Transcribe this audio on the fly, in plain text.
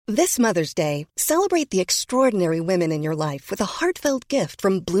This Mother's Day, celebrate the extraordinary women in your life with a heartfelt gift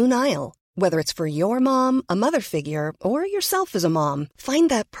from Blue Nile. Whether it's for your mom, a mother figure, or yourself as a mom, find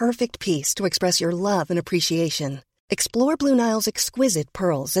that perfect piece to express your love and appreciation. Explore Blue Nile's exquisite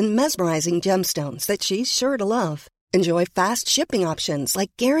pearls and mesmerizing gemstones that she's sure to love. Enjoy fast shipping options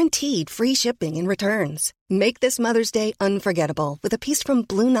like guaranteed free shipping and returns. Make this Mother's Day unforgettable with a piece from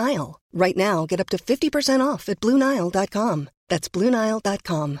Blue Nile. Right now, get up to 50% off at BlueNile.com. That's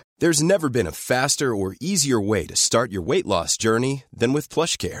BlueNile.com. There's never been a faster or easier way to start your weight loss journey than with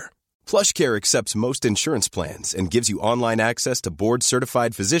PlushCare. PlushCare accepts most insurance plans and gives you online access to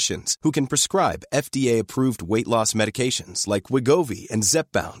board-certified physicians who can prescribe FDA-approved weight loss medications like Wegovy and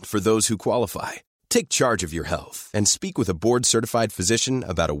Zepbound for those who qualify. Take charge of your health and speak with a board-certified physician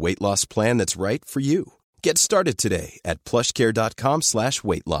about a weight loss plan that's right for you. Get started today at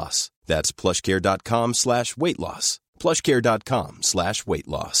plushcare.com/weight loss. That's plushcare.com/weight loss. plushcare.com/weight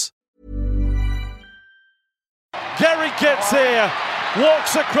loss. Gary gets there,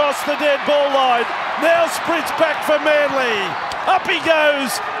 walks across the dead ball line, now sprints back for Manly. Up he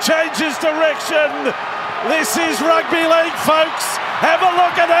goes, changes direction. This is rugby league, folks. Have a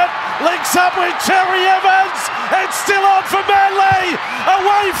look at it. Links up with Cherry Evans. It's still on for Manly.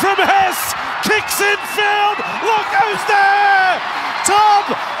 Away from Hess. Kicks in field. Look who's there.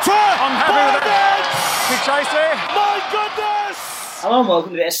 Tom I'm happy with that. Big chase there. My goodness. Hello and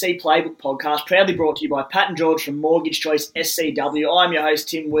welcome to the SC Playbook podcast, proudly brought to you by Pat and George from Mortgage Choice SCW. I'm your host,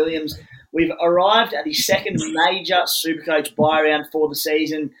 Tim Williams. We've arrived at the second major Supercoach buy round for the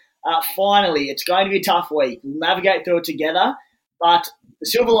season. Finally, it's going to be a tough week. We'll navigate through it together, but the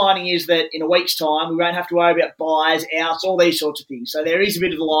silver lining is that in a week's time, we won't have to worry about buys, outs, all these sorts of things. So there is a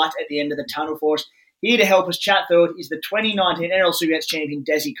bit of light at the end of the tunnel for us. Here to help us chat through it is the 2019 NRL Supercoach champion,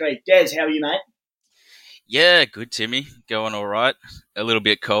 Desi Creek. Des, how are you, mate? Yeah, good, Timmy. Going all right. A little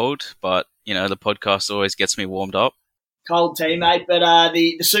bit cold, but, you know, the podcast always gets me warmed up. Cold teammate, but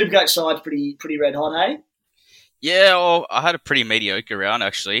the Supercoach side's pretty red hot, hey? Yeah, well, I had a pretty mediocre round,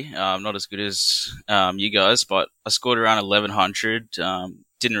 actually. Not as good as you guys, but I scored around 1,100.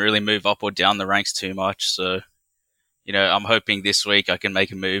 Didn't really move up or down the ranks too much. So, you know, I'm hoping this week I can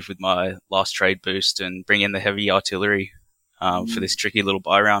make a move with my last trade boost and bring in the heavy artillery for this tricky little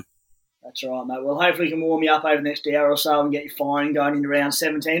buy round. That's right, mate. Well, hopefully we can warm you up over the next hour or so and get you firing going into round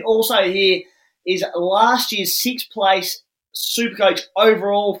 17. Also here is last year's sixth place Supercoach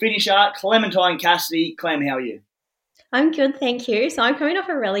overall finisher, Clementine Cassidy. Clem, how are you? I'm good, thank you. So I'm coming off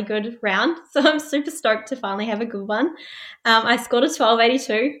a really good round, so I'm super stoked to finally have a good one. I scored a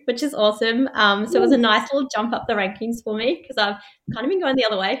 1282, which is awesome. So it was a nice little jump up the rankings for me because I've kind of been going the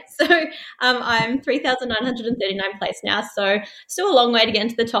other way. So I'm 3,939 place now, so still a long way to get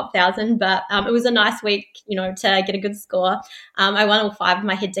into the top 1,000, but it was a nice week, you know, to get a good score. I won all 5 of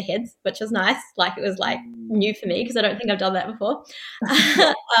my head-to-heads, which was nice. Like, it was like new for me because I don't think I've done that before.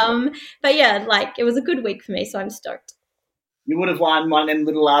 But yeah, like, it was a good week for me, so I'm stoked. You would have won one of them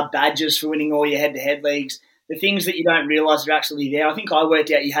little badges for winning all your head-to-head leagues. The things that you don't realise are actually there. I think I worked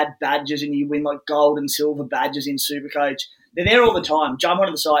out you had badges and you win like gold and silver badges in Supercoach. They're there all the time. Jump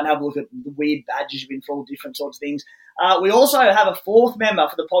onto the site and have a look at the weird badges you've been for all different sorts of things. We also have a fourth member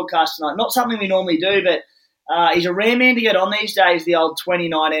for the podcast tonight. Not something we normally do, but he's a rare man to get on these days, the old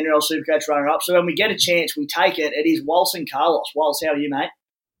 29 NRL Supercoach runner-up. So when we get a chance, we take it. It is Walson Carlos. Wals, how are you, mate?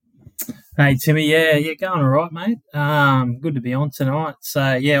 Hey, Timmy. Yeah, going all right, mate. Good to be on tonight.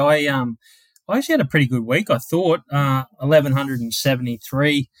 So, yeah, I actually had a pretty good week, I thought.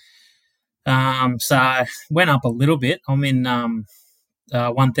 1,173. So went up a little bit. I'm in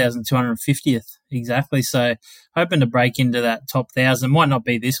 1,250th exactly. So hoping to break into that top 1,000. Might not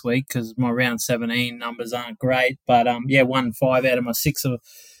be this week because my round 17 numbers aren't great. But, won 5 out of my 6 of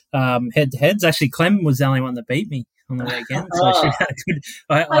head-to-heads. Actually, Clem was the only one that beat me on the weekend. So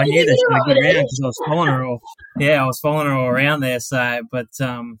I knew that she had a good round because I was following her all. Yeah, I was following her all around there. So, but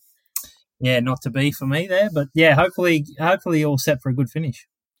not to be for me there. But yeah, hopefully all set for a good finish.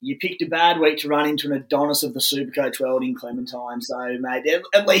 You picked a bad week to run into an Adonis of the Supercoach world in Clementine. So, mate,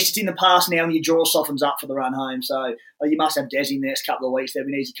 at least it's in the past now and your jaw softens up for the run home. So, you must have Des in the next couple of weeks. There'll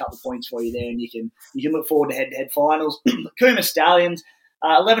be an easy couple of points for you there and you can look forward to head-to-head finals. Kuma Stallions,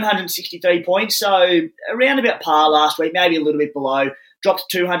 1,163 points. So, around about par last week, maybe a little bit below. Dropped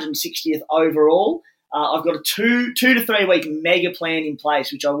to 260th overall. I've got a 2 to 3 week mega plan in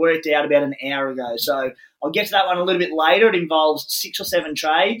place, which I worked out about an hour ago. So I'll get to that one a little bit later. It involves 6 or 7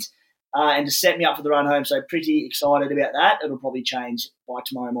 trades and to set me up for the run home. So pretty excited about that. It'll probably change by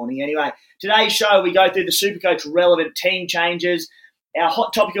tomorrow morning. Anyway, today's show, we go through the Supercoach relevant team changes. our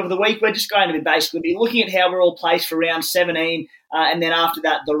hot topic of the week, we're just going to be looking at how we're all placed for round 17, and then after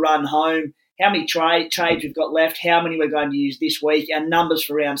that, the run home. How many trades we've got left, how many we're going to use this week, our numbers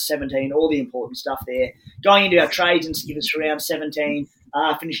for round 17, all the important stuff there. Going into our trades and skippers for round 17,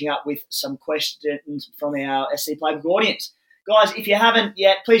 finishing up with some questions from our SC Playbook audience. Guys, if you haven't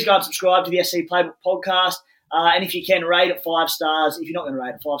yet, please go and subscribe to the SC Playbook podcast. And if you can, rate it 5 stars. If you're not going to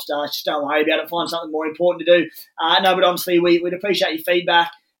rate it 5 stars, just don't worry about it. Find something more important to do. No, but honestly, we'd appreciate your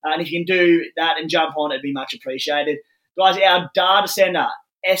feedback. And if you can do that and jump on, it'd be much appreciated. Guys, our data center,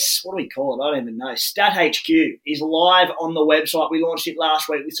 what do we call it? I don't even know. Stat HQ is live on the website. We launched it last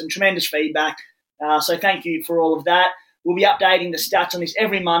week with some tremendous feedback. So thank you for all of that. We'll be updating the stats on this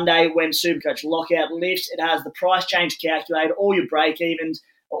every Monday when Supercoach Lockout lifts. It has the price change calculator, all your break-evens,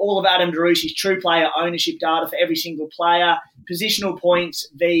 all of Adam Darussi's true player ownership data for every single player, positional points,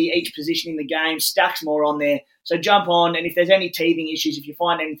 each position in the game, stacks more on there. So jump on, and if there's any teething issues, if you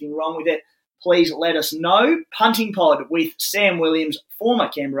find anything wrong with it, please let us know. Punting Pod with Sam Williams, former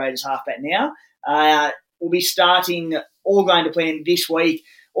Canberra Raiders halfback now. We'll be starting, all going to plan this week.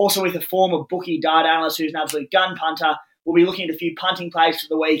 Also with a former bookie data analyst who's an absolute gun punter. We'll be looking at a few punting plays for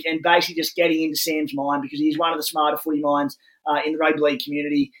the week and basically just getting into Sam's mind because he's one of the smarter footy minds in the rugby league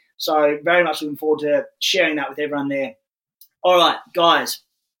community. So very much looking forward to sharing that with everyone there. All right, guys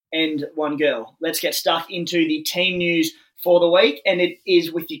and one girl, let's get stuck into the team news for the week, and it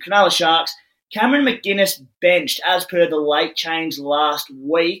is with the Cronulla Sharks. Cameron McInnes benched as per the late change last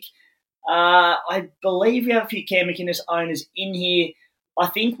week. I believe we have a few Cam McInnes owners in here. I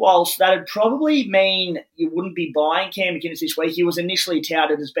think whilst that would probably mean you wouldn't be buying Cam McInnes this week, he was initially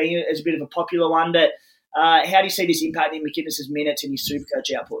touted as being as a bit of a popular one. But how do you see this impacting McInnes' minutes and his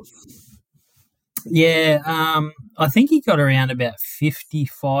Supercoach output? Yeah, I think he got around about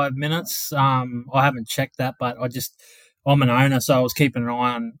 55 minutes. I haven't checked that, but I'm an owner, so I was keeping an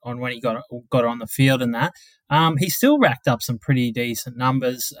eye on when he got on the field and that. He still racked up some pretty decent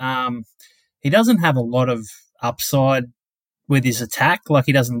numbers. He doesn't have a lot of upside with his attack. Like,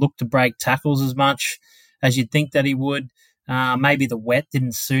 he doesn't look to break tackles as much as you'd think that he would. Maybe the wet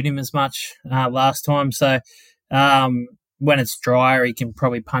didn't suit him as much last time. So when it's drier, he can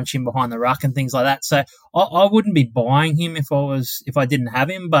probably punch him behind the ruck and things like that. So I wouldn't be buying him if I didn't have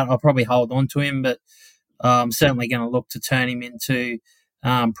him, but I'll probably hold on to him. But I'm certainly going to look to turn him into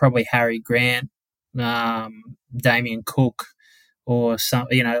probably Harry Grant, Damien Cook, or some,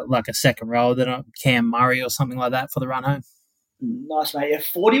 like a second row, Cam Murray or something like that for the run home. Nice, mate. Yeah,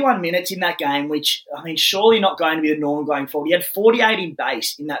 41 minutes in that game, which, I mean, surely not going to be the norm going forward. He had 48 in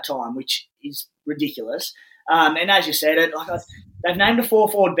base in that time, which is ridiculous. And as you said, they've named a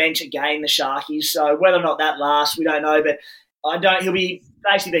 4-forward bench again, the Sharkies, so whether or not that lasts, we don't know, but he'll be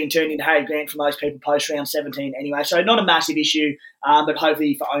basically being turned into Harry Grant for most people post round 17 anyway, so not a massive issue, but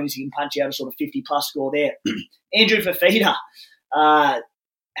hopefully for owners he can punch out a sort of 50-plus score there. Andrew Fafita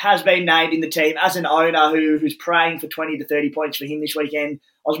has been named in the team as an owner who's praying for 20 to 30 points for him this weekend.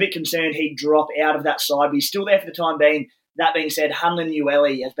 I was a bit concerned he'd drop out of that side, but he's still there for the time being. That being said, Hunlin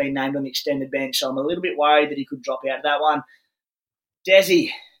Ueli has been named on the extended bench, so I'm a little bit worried that he could drop out of that one. Desi,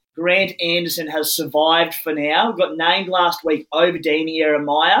 Grant Anderson has survived for now. Got named last week over Dini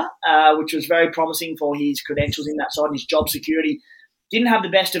Jeremiah, which was very promising for his credentials in that side and his job security. Didn't have the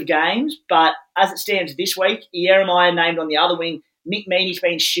best of games, but as it stands this week, Jeremiah named on the other wing. Nick Meaney's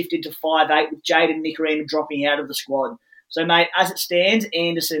been shifted to 5'8", with Jaden Nicarima dropping out of the squad. So, mate, as it stands,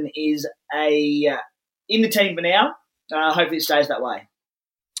 Anderson is in the team for now. Hopefully it stays that way.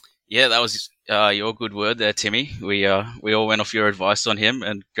 Yeah, that was your good word there, Timmy. We all went off your advice on him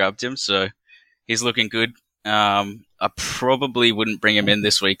and grabbed him, so he's looking good. I probably wouldn't bring him in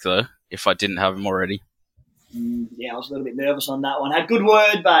this week, though, if I didn't have him already. Yeah, I was a little bit nervous on that one. Had good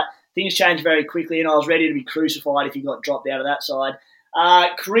word, but things changed very quickly, and I was ready to be crucified if he got dropped out of that side.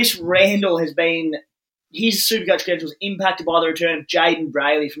 Chris Randall has been, his Supercoach credentials impacted by the return of Jaden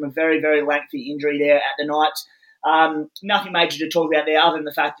Brayley from a very, very lengthy injury there at the Knights. Nothing major to talk about there other than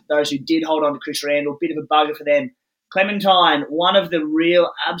the fact that those who did hold on to Chris Randall, bit of a bugger for them. Clementine, one of the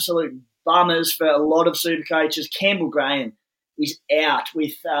real absolute bummers for a lot of Supercoaches, Campbell Graham, is out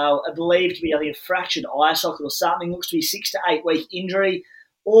with, I believe to be, a fractured eye socket or something. Looks to be 6 to 8 week injury.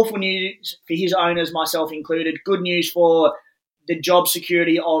 Awful news for his owners, myself included. Good news for the job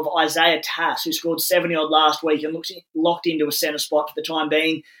security of Isaiah Tass, who scored 70-odd last week and looks locked into a centre spot for the time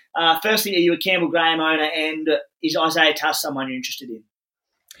being. Firstly, are you a Campbell Graham owner, and is Isaiah Tass someone you're interested in?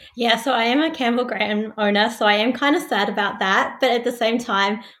 Yeah, so I am a Campbell Graham owner, so I am kind of sad about that. But at the same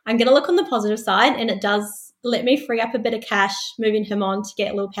time, I'm going to look on the positive side, and it does let me free up a bit of cash moving him on to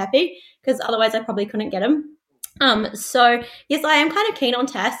get a little peppy, because otherwise I probably couldn't get him. So yes, I am kind of keen on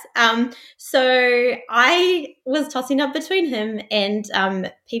Tass. So I was tossing up between him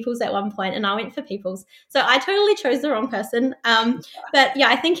and Peoples at one point, and I went for Peoples. So I totally chose the wrong person. But yeah,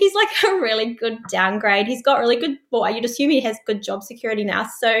 I think he's like a really good downgrade. He's got really good. Well, you'd assume he has good job security now.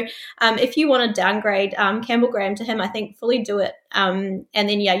 So if you want to downgrade Campbell Graham to him, I think fully do it. And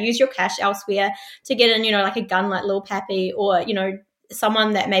then use your cash elsewhere to get in. Like a gun like Lil Pappy, or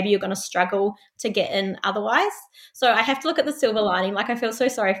someone that maybe you're going to struggle to get in otherwise. So I have to look at the silver lining. Like, I feel so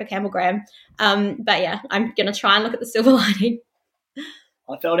sorry for Campbell Graham. But yeah, I'm going to try and look at the silver lining.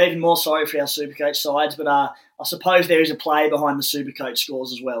 I felt even more sorry for our Supercoach sides, but I suppose there is a play behind the Supercoach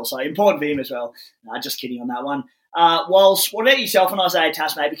scores as well. So important for him as well. No, just kidding on that one. Walsh, what about yourself and Isaiah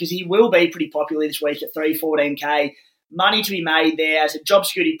Tass, mate? Because he will be pretty popular this week at 314k. Money to be made there. So job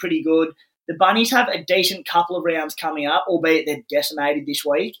security pretty good. The Bunnies have a decent couple of rounds coming up, albeit they're decimated this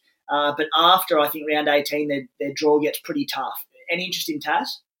week. But after, I think, round 18, their draw gets pretty tough. Any interest in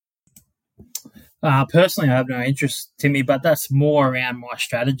Tass? Personally, I have no interest, Timmy, but that's more around my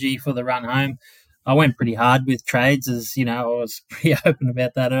strategy for the run home. I went pretty hard with trades, as I was pretty open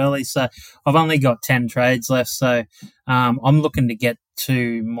about that early. So I've only got 10 trades left. So I'm looking to get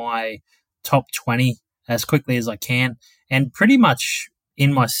to my top 20 as quickly as I can. And pretty much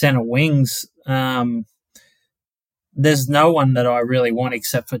in my centre wings, there's no one that I really want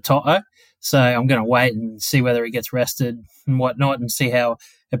except for Toto. So I'm going to wait and see whether he gets rested and whatnot, and see how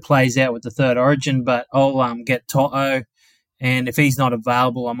it plays out with the third origin. But I'll get Toto, and if he's not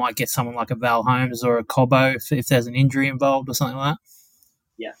available, I might get someone like a Val Holmes or a Cobbo if there's an injury involved or something like that.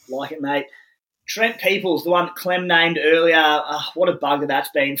 Yeah, like it, mate. Trent Peoples, the one that Clem named earlier, what a bugger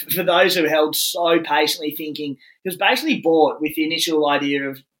that's been. For those who held so patiently thinking, he was basically bought with the initial idea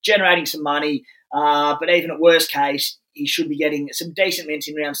of generating some money, but even at worst case, he should be getting some decent minutes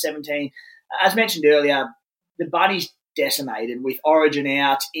in round 17. As mentioned earlier, the Bunnies decimated with origin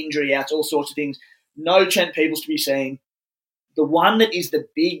outs, injury outs, all sorts of things. No Trent Peoples to be seen. The one that is the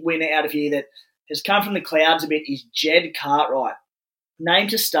big winner out of here that has come from the clouds a bit is Jed Cartwright.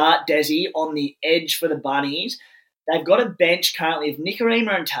 Named to start Desi on the edge for the Bunnies. They've got a bench currently of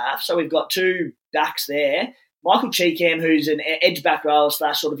Nicarima and Taff, so we've got two backs there. Michael Cheekham, who's an edge back rower /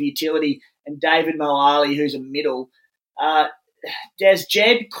 sort of utility, and David Moali, who's a middle.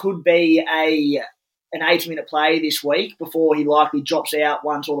 Jed could be an 80-minute play this week before he likely drops out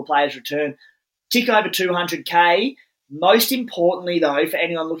once all the players return. Tick over 200k. Most importantly, though, for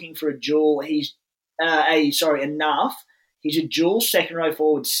anyone looking for a dual, he's enough. He's a dual second row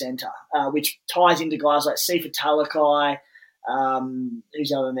forward centre, which ties into guys like Sifa Talakai, who's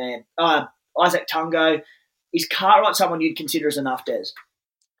the other man? Isaac Tungo. Is Cartwright someone you'd consider as enough, Des?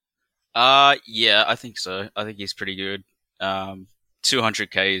 Yeah, I think so. I think he's pretty good.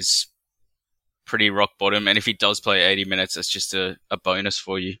 200k is pretty rock bottom, and if he does play 80 minutes, that's just a bonus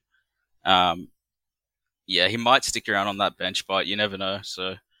for you. Yeah, he might stick around on that bench, but you never know.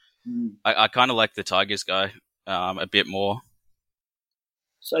 So I kind of like the Tigers guy a bit more.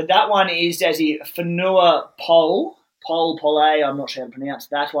 So that one is Desi Fanua Pole, I'm not sure how to pronounce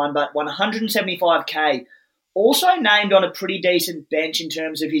that one, but 175k. Also named on a pretty decent bench in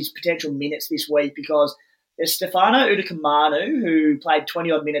terms of his potential minutes this week, because there's Stefano Udakamanu, who played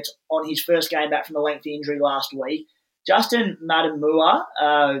 20-odd minutes on his first game back from a lengthy injury last week. Justin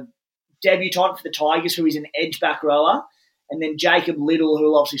Madamua, debutant for the Tigers, who is an edge back rower. And then Jacob Little, who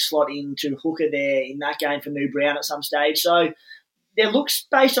will obviously slot into hooker there in that game for New Brown at some stage. So there looks,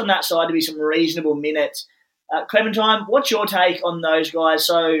 based on that side, to be some reasonable minutes. Clementine, what's your take on those guys?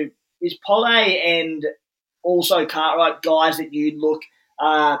 So is Pole and also Cartwright guys that you'd look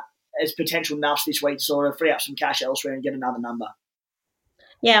as potential nuffs this week to sort of free up some cash elsewhere and get another number?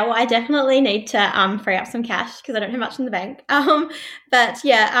 Yeah, well, I definitely need to free up some cash because I don't have much in the bank. But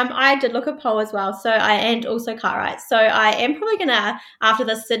yeah, I did look at Pole as well, and also Cartwright. So I am probably gonna, after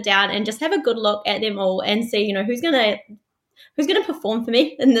this, sit down and just have a good look at them all and see, who's gonna perform for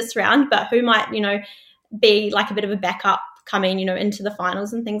me in this round, but who might, be like a bit of a backup coming, into the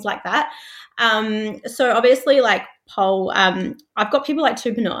finals and things like that. So obviously, like Pole, I've got people like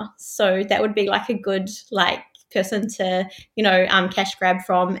Tupanua, so that would be like a good person to cash grab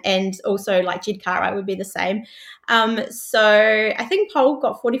from, and also like Jed Cartwright would be the same. So I think Pole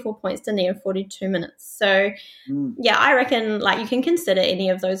got 44 points to in 42 minutes. So yeah, I reckon you can consider any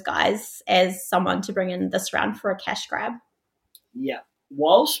of those guys as someone to bring in this round for a cash grab. Yeah,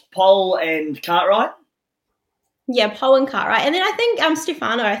 Walsh, Pole and Cartwright. Yeah, Pole and Cartwright. And then I think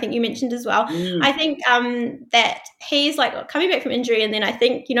Stefano, I think you mentioned as well. I think that he's coming back from injury, and then I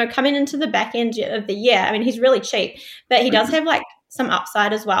think, coming into the back end of the year, I mean, he's really cheap, but he does have some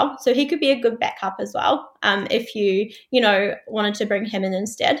upside as well. So he could be a good backup as well if you wanted to bring him in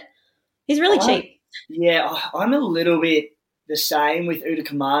instead. He's really cheap. Yeah, I'm a little bit the same with Uda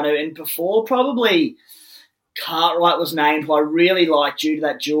Kamano. And before probably Cartwright was named, who I really like due to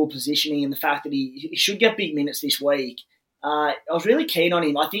that dual positioning and the fact that he should get big minutes this week. I was really keen on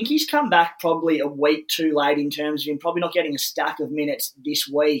him. I think he's come back probably a week too late in terms of him probably not getting a stack of minutes this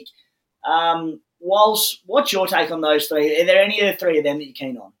week. What's your take on those three? Are there any of the three of them that you're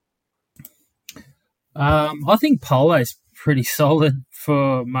keen on? I think Polo's pretty solid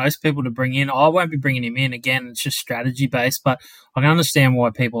for most people to bring in. I won't be bringing him in. Again, it's just strategy based, but I can understand why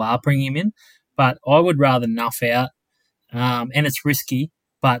people are bringing him in. But I would rather nuff out, and it's risky.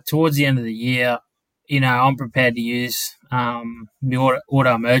 But towards the end of the year, I'm prepared to use the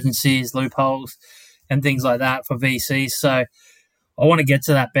auto emergencies, loopholes, and things like that for VCs. So I want to get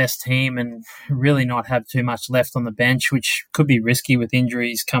to that best team and really not have too much left on the bench, which could be risky with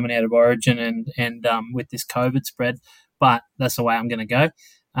injuries coming out of Origin and with this COVID spread. But that's the way I'm going to go.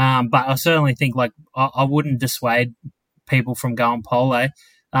 But I certainly think I wouldn't dissuade people from going Polo.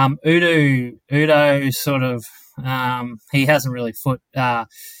 Udo sort of he hasn't really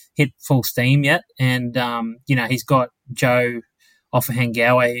hit full steam yet, and he's got Joe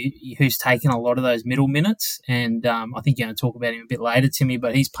Offahengawa, who's taken a lot of those middle minutes, and I think you're going to talk about him a bit later, Timmy,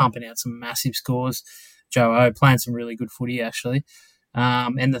 but he's pumping out some massive scores. Joe O playing some really good footy, actually.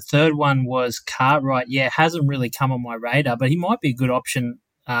 And the third one was Cartwright. Yeah, hasn't really come on my radar, but he might be a good option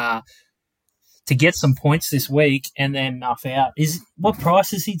to get some points this week and then nuff out. What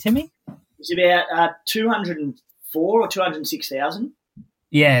price is he, Timmy? He's about 204 or 206,000.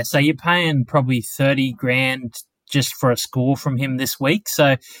 Yeah, so you're paying probably 30 grand just for a score from him this week.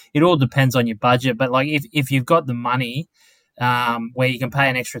 So it all depends on your budget. But if you've got the money where you can pay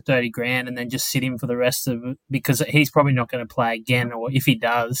an extra 30 grand and then just sit him for the rest of it, because he's probably not going to play again, or if he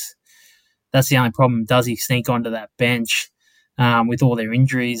does, that's the only problem. Does he sneak onto that bench with all their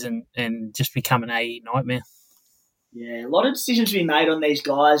injuries and just become an AE nightmare? Yeah, a lot of decisions to be made on these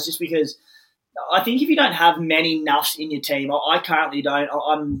guys just because I think if you don't have many nuffs in your team, I currently don't.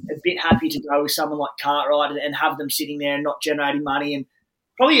 I'm a bit happy to go with someone like Cartwright and have them sitting there and not generating money, and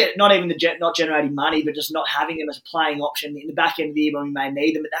probably not even not generating money, but just not having them as a playing option in the back end of the year when we may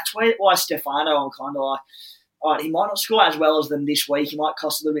need them. But that's why Stefano, I'm kind of like, all right, he might not score as well as them this week. He might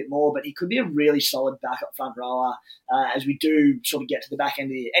cost a little bit more, but he could be a really solid backup front rower as we do sort of get to the back end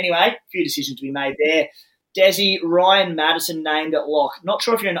of the year. Anyway, a few decisions to be made there. Desi, Ryan Madison named at lock. Not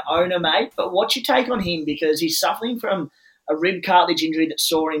sure if you're an owner, mate, but what's your take on him? Because he's suffering from a rib cartilage injury that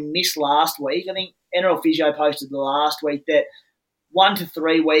saw him miss last week. I think NRL Physio posted the last week that 1 to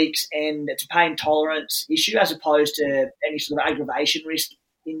 3 weeks, and it's a pain tolerance issue as opposed to any sort of aggravation risk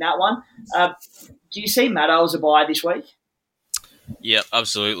in that one. Do you see Maddo as a buy this week? Yeah,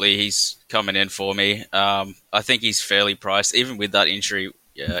 absolutely. He's coming in for me. I think he's fairly priced, even with that injury.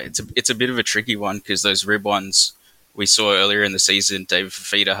 Yeah, it's a bit of a tricky one because those rib ones we saw earlier in the season, David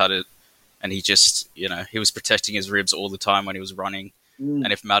Fafita had it, and he just, he was protecting his ribs all the time when he was running.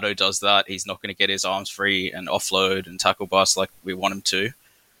 And if Maddo does that, he's not going to get his arms free and offload and tackle bust like we want him to.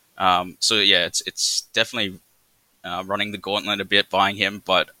 So yeah, it's definitely running the gauntlet a bit, buying him,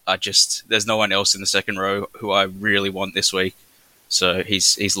 but there's no one else in the second row who I really want this week. So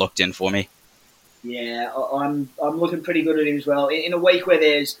he's locked in for me. Yeah, I'm looking pretty good at him as well. In a week where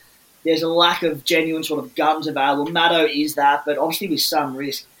there's a lack of genuine sort of guns available, Maddo is that, but obviously with some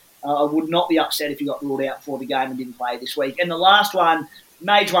risk. I would not be upset if he got ruled out before the game and didn't play this week. And the last one,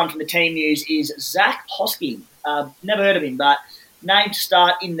 major one from the team news, is Zach Hosking. Never heard of him, but named to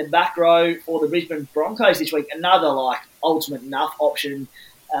start in the back row for the Brisbane Broncos this week. Another ultimate enough option.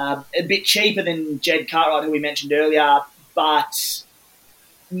 A bit cheaper than Jed Cartwright, who we mentioned earlier, but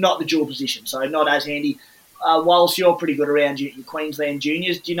not the dual position, so not as handy. Whilst you're pretty good around your Queensland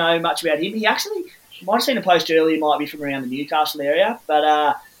juniors, do you know much about him? He actually might have seen a post earlier, might be from around the Newcastle area,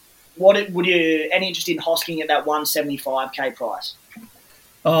 but any interest in Hosking at that 175k price?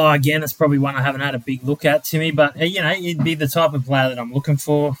 Oh, again, it's probably one I haven't had a big look at, Timmy, but, it'd be the type of player that I'm looking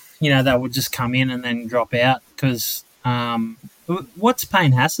for, that would just come in and then drop out, because what's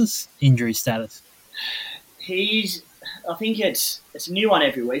Payne Haas's injury status? I think it's a new one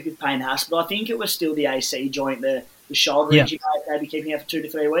every week with Payne Haas, but I think it was still the AC joint, the shoulder injury they'd be keeping out for 2 to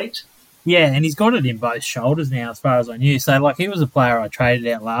 3 weeks. Yeah, and he's got it in both shoulders now, as far as I knew. So, he was a player I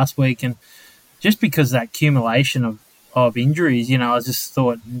traded out last week, and just because of that accumulation of injuries, I just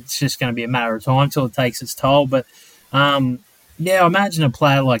thought it's just going to be a matter of time till it takes its toll. But, I imagine a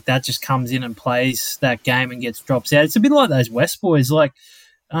player like that just comes in and plays that game and drops out. It's a bit like those West boys. I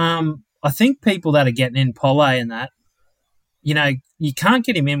think people that are getting in Pole and that, you can't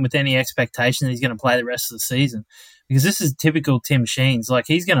get him in with any expectation that he's going to play the rest of the season, because this is typical Tim Sheens. Like,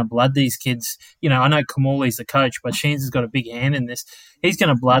 he's going to blood these kids. You know, I know Kamali's the coach, but Sheens has got a big hand in this. He's going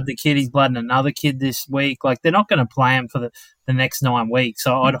to blood the kid. He's blooding another kid this week. Like, they're not going to play him for the next 9 weeks.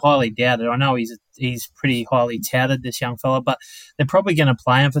 So I'd highly doubt it. I know he's pretty highly touted, this young fella, but they're probably going to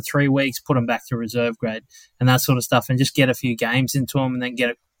play him for 3 weeks, put him back to reserve grade and that sort of stuff, and just get a few games into him, and then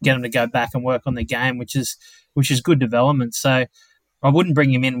get him to go back and work on the game, which is good development. So I wouldn't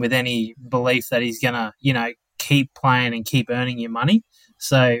bring him in with any belief that he's going to, you know, keep playing and keep earning your money.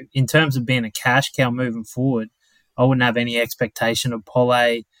 So in terms of being a cash cow moving forward, I wouldn't have any expectation of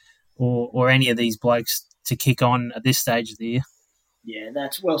Pole or any of these blokes to kick on at this stage of the year. Yeah,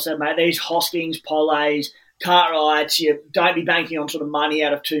 that's well said, mate. These Hoskings, Poles, Cartwrights, you don't be banking on sort of money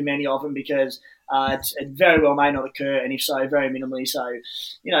out of too many of them, because it very well may not occur, and if so, very minimally. So,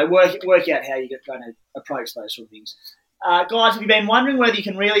 you know, work out how you're going to approach those sort of things. Guys, have you been wondering whether you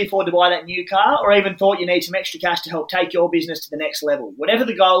can really afford to buy that new car, or even thought you need some extra cash to help take your business to the next level? Whatever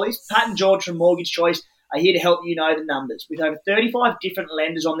the goal is, Pat and George from Mortgage Choice are here to help you know the numbers. With over 35 different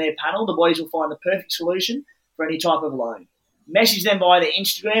lenders on their panel, the boys will find the perfect solution for any type of loan. Message them via their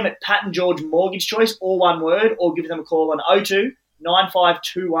Instagram at Pat and George Mortgage Choice, all one word, or give them a call on 02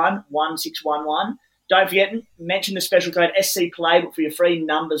 9521 1611. Don't forget, mention the special code SC Playbook for your free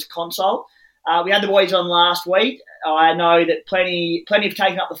numbers consult. We had the boys on last week. I know that plenty have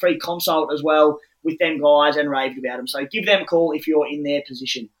taken up the free consult as well with them guys and raved about them. So give them a call if you're in their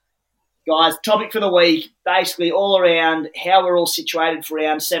position. Guys, topic for the week, basically all around how we're all situated for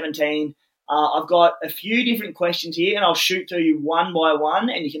round 17. I've got a few different questions here, and I'll shoot through you one by one,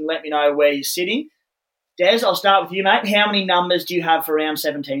 and you can let me know where you're sitting. Des, I'll start with you, mate. How many numbers do you have for round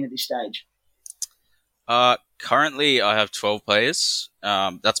 17 at this stage? Currently, I have 12 players.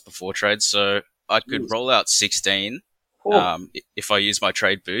 That's before trade, so I could roll out 16 if I use my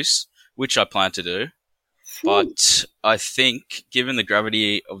trade boost, which I plan to do. But I think, given the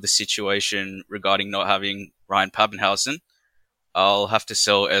gravity of the situation regarding not having Ryan Pappenhausen, I'll have to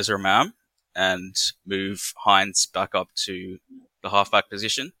sell Ezra Mam and move Hines back up to the halfback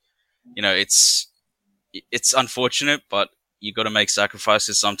position. You know, it's unfortunate, but you got to make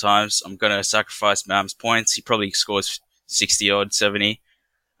sacrifices sometimes. I'm going to sacrifice Mam's points. He probably scores 60 odd, 70.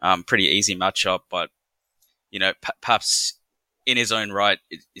 Pretty easy matchup, but you know, perhaps in his own right,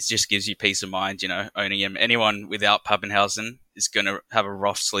 it just gives you peace of mind, you know, owning him. Anyone without Pappenhausen is going to have a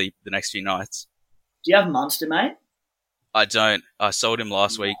rough sleep the next few nights. Do you have Munster, mate? I don't. I sold him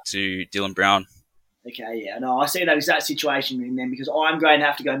last week to Dylan Brown. Okay, yeah. No, I see that exact situation in them, because I'm going to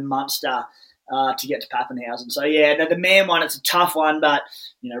have to go Munster to get to Pappenhausen. So, yeah, the man one, it's a tough one, but,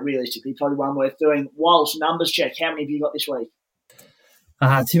 you know, realistically, probably one worth doing. Walsh, numbers check. How many have you got this week?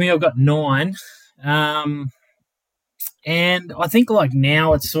 Timmy, I've got 9. And I think, like,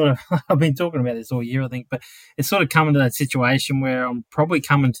 now it's sort of – I've been talking about this all year, I think, but it's sort of coming to that situation where I'm probably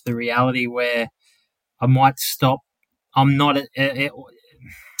coming to the reality where I might stop. I'm not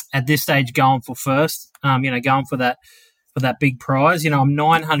at this stage going for first, you know, going for that big prize. You know, I'm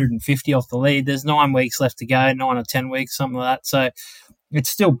 950 off the lead. There's 9 weeks left to go, 9 or 10 weeks, something like that. So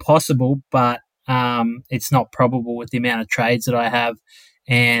it's still possible, but it's not probable with the amount of trades that I have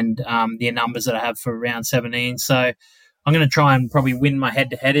and the numbers that I have for round 17. So I'm going to try and probably win my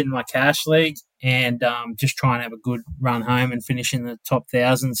head-to-head in my cash league and just try and have a good run home and finish in the top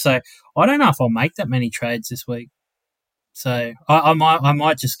 1,000. So I don't know if I'll make that many trades this week. So I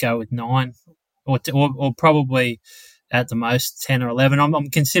might just go with 9 or probably at the most 10 or 11. I'm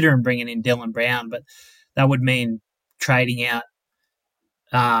considering bringing in Dylan Brown, but that would mean trading out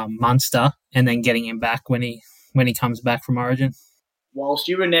Munster and then getting him back when he comes back from Origin. Whilst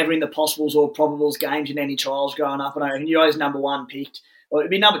you were never in the possibles or probables games in any trials growing up, and I reckon you always number 1 picked, or it'd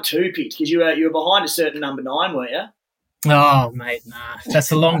be number 2 picked, because you were behind a certain number 9, weren't you? Oh, mate, nah.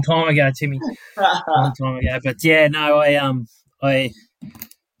 That's a long time ago, Timmy. Long time ago. But, yeah, no, I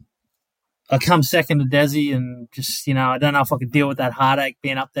come second to Desi and just, you know, I don't know if I could deal with that heartache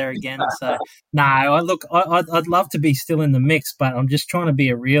being up there again. So, no, I'd love to be still in the mix, but I'm just trying to be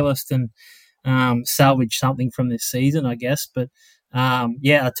a realist and salvage something from this season, I guess. But,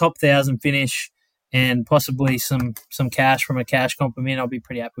 yeah, a top 1,000 finish and possibly some cash from a cash comp I'll be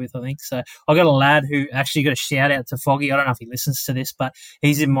pretty happy with, I think. So I got a lad who actually got a shout out to Foggy. I don't know if he listens to this, but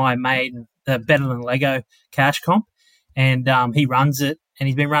he's in my maiden Better Than Lego cash comp, and he runs it, and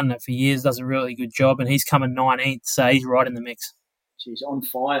he's been running it for years, does a really good job, and he's coming 19th, so he's right in the mix. She's on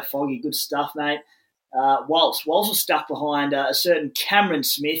fire, Foggy. Good stuff, mate. Walsh was stuck behind a certain Cameron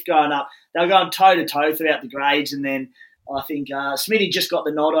Smith growing up. They were going toe-to-toe throughout the grades, and then I think Smithy just got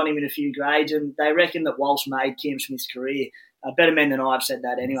the nod on him in a few grades, and they reckon that Walsh made Cam Smith's career. Better men than I've said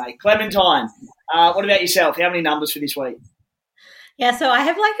that anyway. Clementine, what about yourself? How many numbers for this week? Yeah, so I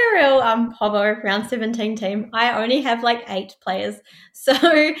have like a real Hobo round 17 team. I only have like 8 players. So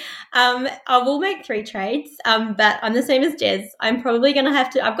I will make 3 trades, but I'm the same as Jez. I'm probably going to have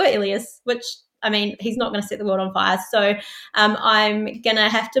to – I've got Ilias, which, I mean, he's not going to set the world on fire. So I'm going to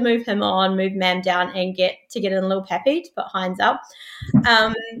have to move him on, move Mam down and get in a little peppy to put Hines up.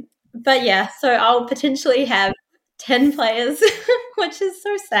 But yeah, so I'll potentially have 10 players, which is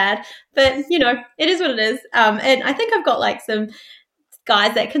so sad. But, you know, it is what it is. And I think I've got like some –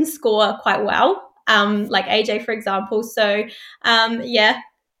 guys that can score quite well, like AJ, for example. So, yeah,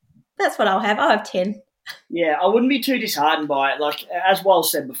 that's what I'll have. I'll have 10. Yeah, I wouldn't be too disheartened by it. Like, as Wal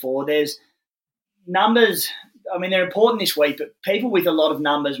said before, there's numbers. I mean, they're important this week, but people with a lot of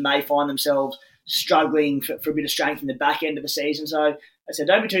numbers may find themselves struggling for a bit of strength in the back end of the season. So, I said,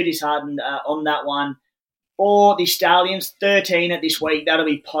 don't be too disheartened on that one. For the Stallions, 13 at this week. That'll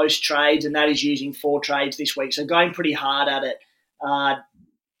be post-trades, and that is using 4 trades this week. So, going pretty hard at it.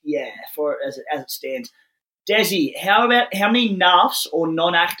 For as it stands. Desi, how many nuffs or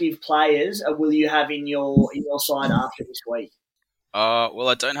non-active players will you have in your side after this week? Well,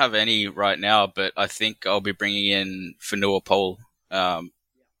 I don't have any right now, but I think I'll be bringing in Fanua Pole.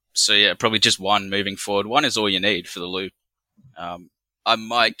 So yeah, probably just 1 moving forward. 1 is all you need for the loop. I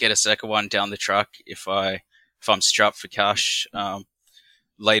might get a second one down the track if I'm strapped for cash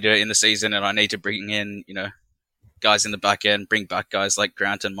later in the season, and I need to bring in guys in the back end, bring back guys like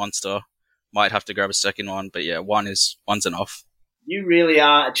Grant and Monster. Might have to grab a second one, but yeah, one's enough. You really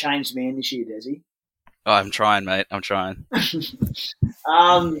are a changed man this year, Desi. Oh, I'm trying, mate. I'm trying. But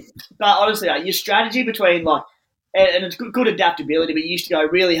honestly, your strategy between and it's good adaptability, but you used to go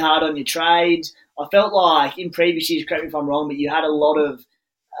really hard on your trades. I felt like in previous years, correct me if I'm wrong, but you had a lot of,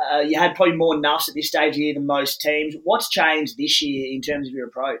 you had probably more nuffs at this stage of the year than most teams. What's changed this year in terms of your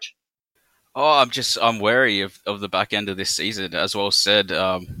approach? Oh, I'm wary of the back end of this season. As well said,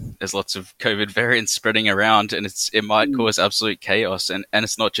 there's lots of COVID variants spreading around, and it might cause absolute chaos. And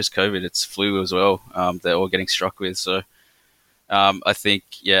it's not just COVID; it's flu as well. They're all getting struck with. So, I think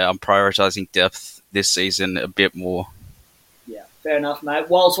I'm prioritizing depth this season a bit more. Yeah, fair enough, mate.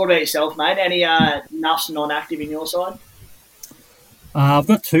 Wallace, what about yourself, mate? Any nuffs non-active in your side? I've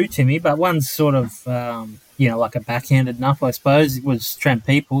got 2, Timmy, but one's sort of like a backhanded nuff, I suppose. It was Trent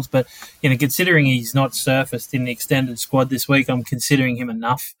Peoples, but considering he's not surfaced in the extended squad this week, I'm considering him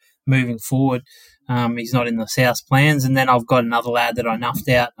enough moving forward. He's not in the South plans, and then I've got another lad that I nuffed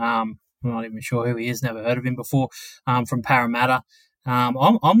out. I'm not even sure who he is, never heard of him before. From Parramatta.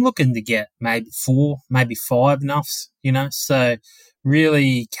 I'm looking to get maybe 4, maybe 5 nuffs. So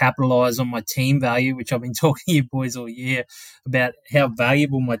really capitalise on my team value, which I've been talking to you boys all year about how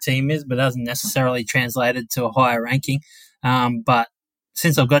valuable my team is, but hasn't necessarily translated to a higher ranking. But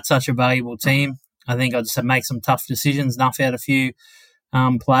since I've got such a valuable team, I think I'll just make some tough decisions, nuff out a few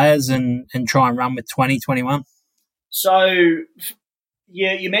players and try and run with 2021. So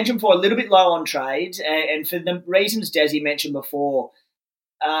you mentioned before a little bit low on trades, and for the reasons Desi mentioned before,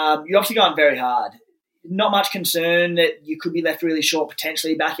 you're obviously going very hard. Not much concern that you could be left really short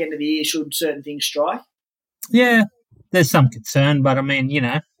potentially back end of the year should certain things strike? Yeah, there's some concern, but I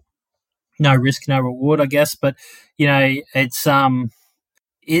mean, no risk, no reward, I guess. But, it's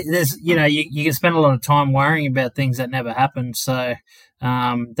there's you can spend a lot of time worrying about things that never happen. So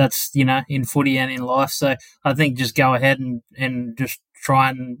that's, in footy and in life. So I think just go ahead and just try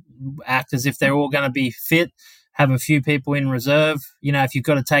and act as if they're all going to be fit, have a few people in reserve. If you've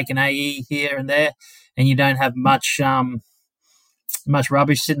got to take an AE here and there, and you don't have much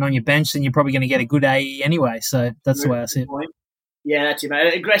rubbish sitting on your bench, then you're probably going to get a good AE anyway. So that's the way I see it. Yeah, that's it,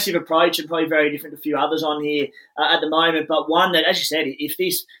 mate. Aggressive approach and probably very different to a few others on here at the moment. But one that, as you said, if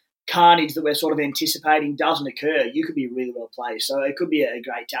this carnage that we're sort of anticipating doesn't occur, you could be really well placed. So it could be a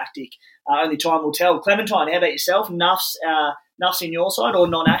great tactic. Only time will tell. Clementine, how about yourself? Nuffs in your side or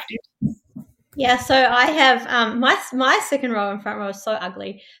non-active? Yeah, so I have my second row and front row is so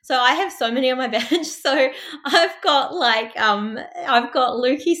ugly. So I have so many on my bench. So I've got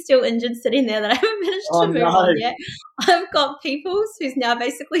Lukey still injured sitting there that I haven't managed to move on yet. I've got Peoples, who's now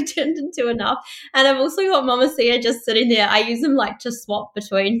basically turned into enough, and I've also got Mama Sia just sitting there. I use him to swap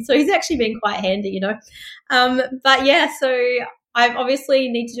between, so he's actually been quite handy, But yeah, so I obviously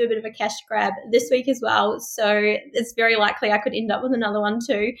need to do a bit of a cash grab this week as well, so it's very likely I could end up with another one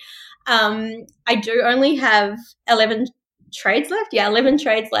too. I do only have 11 trades left. Yeah, 11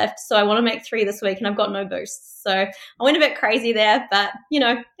 trades left, so I want to make 3 this week, and I've got no boosts. So I went a bit crazy there, but,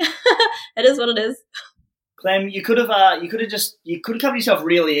 it is what it is. Clem, you could have covered yourself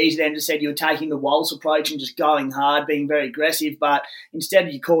really easy then, just said you were taking the Walsh approach and just going hard, being very aggressive, but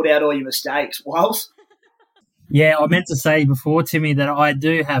instead you called out all your mistakes. Walsh? Yeah, I meant to say before, Timmy, that I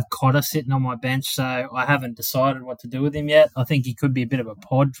do have Cotter sitting on my bench, so I haven't decided what to do with him yet. I think he could be a bit of a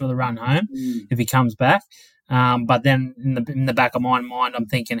pod for the run home if he comes back. But then in the back of my mind, I'm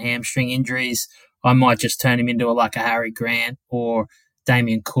thinking hamstring injuries. I might just turn him into a Harry Grant or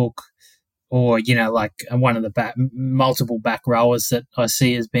Damien Cook, or like one of the multiple back rowers that I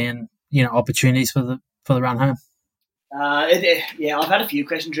see as being opportunities for the run home. Yeah, I've had a few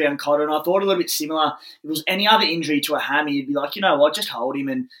questions around Cotter, and I thought a little bit similar. If it was any other injury to a hammy, you'd be like, you know what, just hold him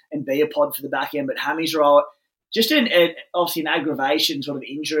and be a pod for the back end. But hammies are just obviously an aggravation sort of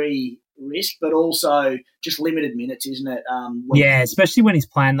injury risk, but also just limited minutes, isn't it? Yeah, especially when he's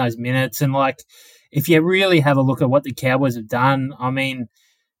playing those minutes. And if you really have a look at what the Cowboys have done, I mean,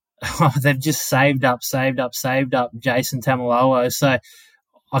 they've just saved up Jason Tamaloa. So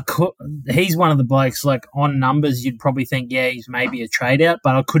he's one of the blokes, on numbers, you'd probably think, yeah, he's maybe a trade out,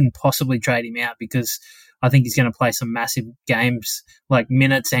 but I couldn't possibly trade him out because I think he's going to play some massive games,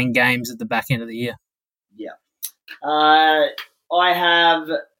 minutes and games at the back end of the year. Yeah. I have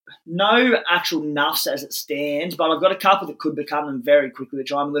no actual nuffs as it stands, but I've got a couple that could become them very quickly,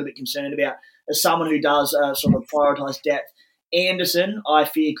 which I'm a little bit concerned about as someone who does sort of prioritise depth. Anderson, I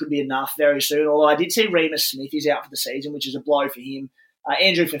fear, could be enough very soon, although I did see Remus Smith is out for the season, which is a blow for him.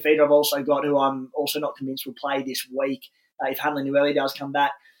 Andrew Fafita I've also got, who I'm also not convinced will play this week if Hanley Nueli does come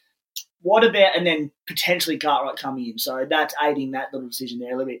back. What about, and then potentially Cartwright coming in, so that's aiding that little decision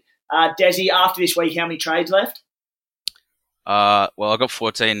there a little bit. Desi, after this week, how many trades left? Well, I've got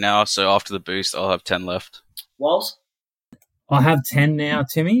 14 now, so after the boost, I'll have 10 left. Walls? I have 10 now,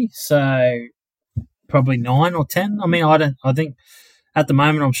 Timmy, so probably 9 or 10. I mean, I think at the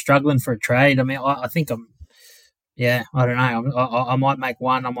moment I'm struggling for a trade. I mean, I think I don't know. I might make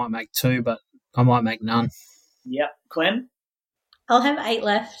one, I might make two, but I might make none. Yep. Clem? I'll have 8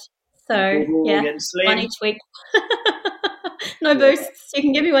 left. So, yeah, one each week. No boosts. You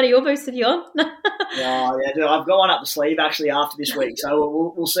can give me one of your boosts if you want. Yeah, I've got one up the sleeve actually after this week,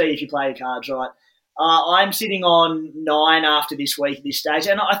 so we'll see if you play your cards right. I'm sitting on 9 after this week at this stage,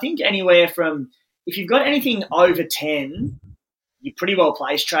 and I think anywhere from, if you've got anything over 10, you're pretty well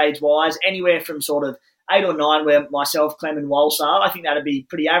placed trades-wise. Anywhere from sort of 8 or 9 where myself, Clem and Walsh are, I think that'd be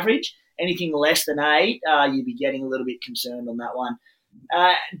pretty average. Anything less than 8, you'd be getting a little bit concerned on that one.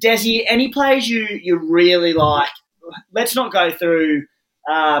 Desi, any players you really like? Let's not go through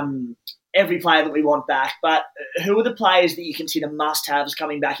every player that we want back, but who are the players that you consider must-haves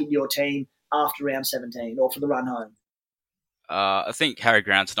coming back into your team after round 17 or for the run home? I think Harry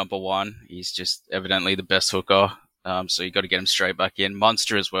Grant's number 1. He's just evidently the best hooker, so you got to get him straight back in.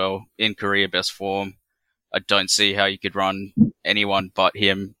 Munster as well, in career best form. I don't see how you could run anyone but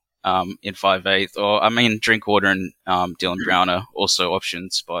him in 5/8. Or, I mean, Drinkwater and Dylan Brown are also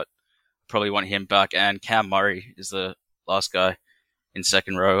options, but probably want him back. And Cam Murray is the last guy in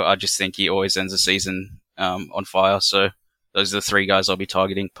second row. I just think he always ends the season on fire. So those are the 3 guys I'll be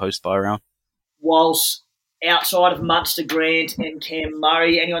targeting post-bye round. Whilst outside of Munster, Grant and Cam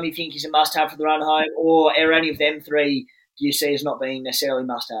Murray, anyone you think is a must-have for the run home, or are any of them 3 do you see as not being necessarily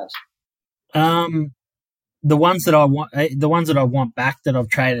must-haves? The ones that I want back that I've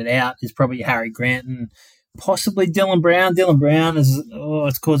traded out is probably Harry Grant and possibly Dylan Brown. Dylan Brown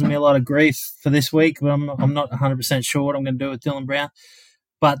it's causing me a lot of grief for this week, but I'm not 100% sure what I'm going to do with Dylan Brown.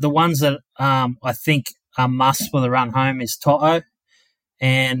 But the ones that I think are must for the run home is Toto,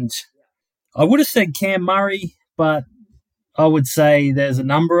 and I would have said Cam Murray, but I would say there's a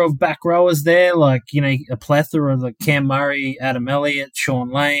number of back rowers there, a plethora of Cam Murray, Adam Elliott,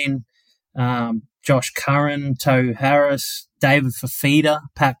 Sean Lane, Josh Curran, Tohu Harris, David Fafita,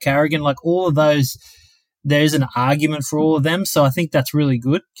 Pat Carrigan, all of those. There's an argument for all of them, so I think that's really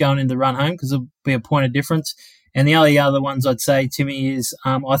good going into the run home because it'll be a point of difference. And the only other ones I'd say, Timmy, is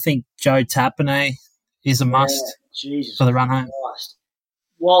I think Joe Tapine is a must for the run home.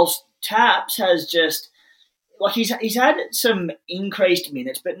 Whilst Taps has just he's had some increased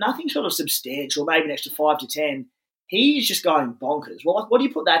minutes, but nothing sort of substantial, maybe an extra 5 to 10. He's just going bonkers. Well, what do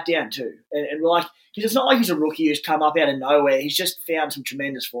you put that down to? And because it's not like he's a rookie who's come up out of nowhere. He's just found some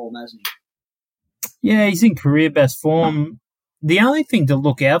tremendous form, hasn't he? Yeah, he's in career best form. The only thing to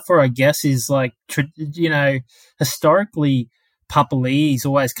look out for, I guess, is historically, Papali'i's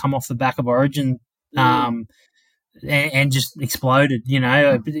always come off the back of Origin and just exploded,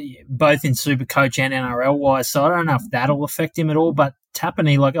 both in Supercoach and NRL wise. So I don't know if that'll affect him at all. But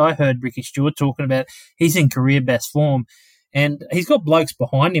Tapine, I heard Ricky Stewart talking about, he's in career best form. And he's got blokes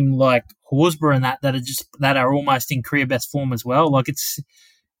behind him like Horsburgh and that are almost in career best form as well. Like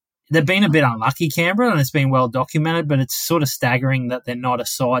they've been a bit unlucky, Canberra, and it's been well documented, but it's sort of staggering that they're not a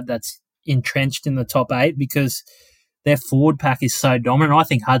side that's entrenched in the top 8 because their forward pack is so dominant. I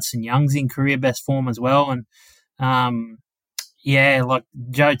think Hudson Young's in career best form as well. And, like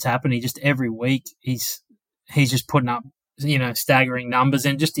Joe Tappan, he just every week he's just putting up, staggering numbers,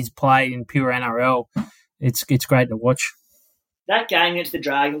 and just his play in pure NRL, it's great to watch. That game against the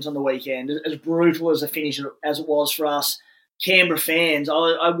Dragons on the weekend, as brutal as a finish as it was for us Canberra fans,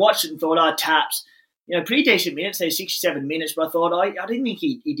 I watched it and thought, Taps, pretty decent minutes there, 67 minutes, but I thought I didn't think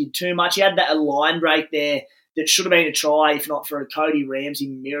he did too much. He had a line break there that should have been a try, if not for a Cody Ramsey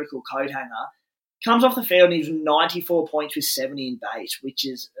miracle coat hanger. Comes off the field and he's 94 points with 70 in base, which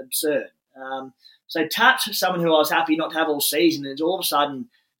is absurd. So Taps is someone who I was happy not to have all season, and all of a sudden,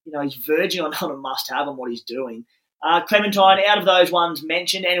 he's verging on a must-have on what he's doing. Clementine, out of those ones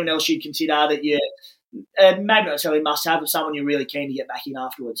mentioned, anyone else you'd consider that you maybe not necessarily must-have, but someone you're really keen to get back in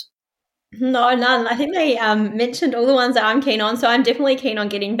afterwards? No, none. I think they mentioned all the ones that I'm keen on, so I'm definitely keen on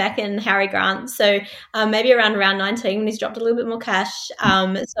getting back in Harry Grant. So maybe around round 19 when he's dropped a little bit more cash.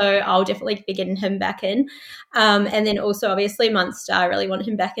 So I'll definitely be getting him back in. And then also, obviously, Munster, I really want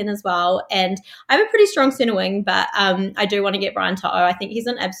him back in as well. And I have a pretty strong centre wing, but I do want to get Brian To'o. I think he's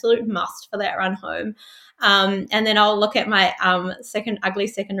an absolute must for that run home. And then I'll look at my ugly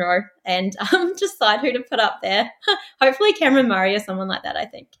second row and decide who to put up there. Hopefully Cameron Murray or someone like that, I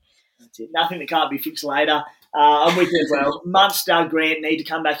think. That's it. Nothing that can't be fixed later. I'm with you as well. Munster, Grant need to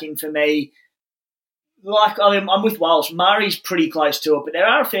come back in for me. I'm with Walsh. Murray's pretty close to it, but there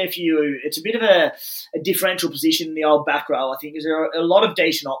are a fair few. It's a bit of a differential position in the old back row, I think. There are a lot of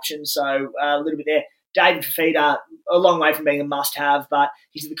decent options, so a little bit there. David Fifita, a long way from being a must-have, but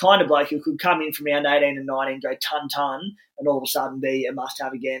he's the kind of bloke who could come in from round 18 and 19, go ton, and all of a sudden be a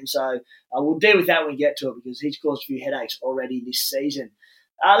must-have again. So we'll deal with that when we get to it because he's caused a few headaches already this season.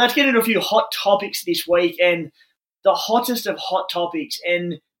 Let's get into a few hot topics this week, and the hottest of hot topics,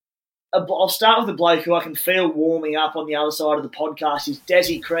 and I'll start with the bloke who I can feel warming up on the other side of the podcast, is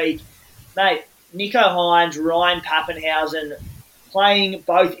Desi Creek. Mate, Nico Hines, Ryan Pappenhausen, playing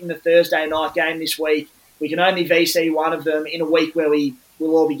both in the Thursday night game this week. We can only VC one of them in a week where we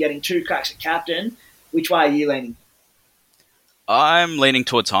will all be getting 2 cracks at captain. Which way are you leaning? I'm leaning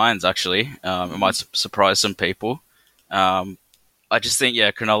towards Hines, actually. It might surprise some people. I just think,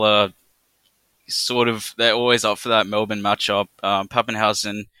 Cronulla, they're always up for that Melbourne matchup.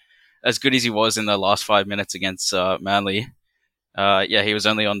 Pappenhausen, as good as he was in the last 5 minutes against Manly, he was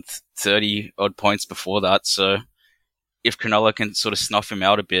only on 30-odd points before that. So if Cronulla can sort of snuff him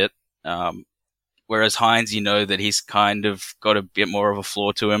out a bit, whereas Hines, that he's kind of got a bit more of a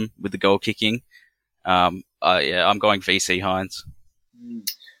flaw to him with the goal kicking. I'm going VC Hines.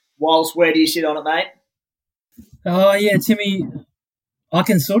 Walsh, where do you sit on it, mate? Oh, yeah, Timmy, I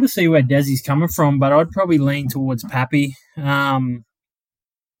can sort of see where Desi's coming from, but I'd probably lean towards Pappy. I'll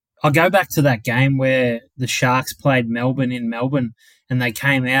go back to that game where the Sharks played Melbourne in Melbourne, and they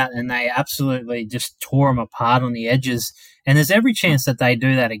came out and they absolutely just tore them apart on the edges. And there's every chance that they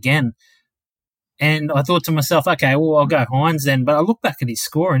do that again. And I thought to myself, okay, well, I'll go Hines then. But I look back at his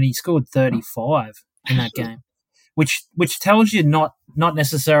score, and he scored 35 in that game, which tells you not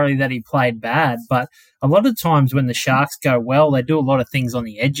necessarily that he played bad, but a lot of times when the Sharks go well, they do a lot of things on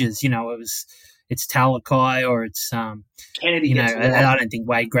the edges. It's Talakai or it's Kennedy. I don't think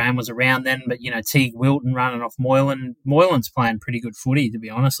Wade Graham was around then, but Teague Wilton running off Moylan. Moylan's playing pretty good footy, to be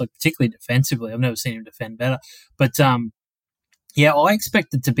honest, like particularly defensively. I've never seen him defend better, but I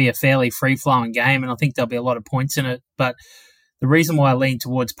expect it to be a fairly free-flowing game, and I think there'll be a lot of points in it. But the reason why I lean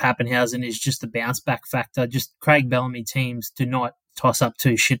towards Pappenhausen is just the bounce-back factor. Just Craig Bellamy teams do not toss up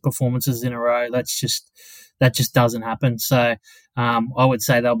 2 shit performances in a row. That just doesn't happen. So I would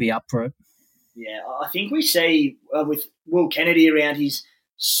say they'll be up for it. Yeah, I think we see with Will Kennedy around, he's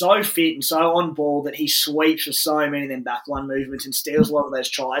so fit and so on ball that he sweeps for so many of them backline movements and steals a lot of those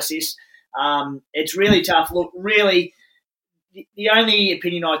try assists. It's really tough. Look, really, the only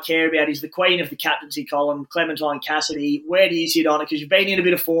opinion I care about is the queen of the captaincy column, Clementine Cassidy. Where do you sit on it? Because you've been in a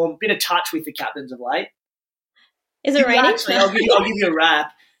bit of form, bit of touch with the captains of late. Is it raining? Actually, I'll give you a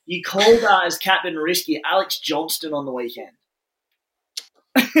wrap. You called as captain risky Alex Johnston on the weekend.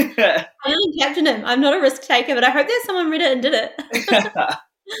 I didn't captain him. I'm not a risk taker, but I hope there's someone read it and did it. I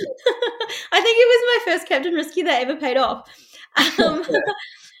think it was my first captain risky that ever paid off. I'm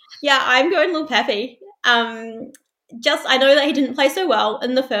going Lil Pappy. I know that he didn't play so well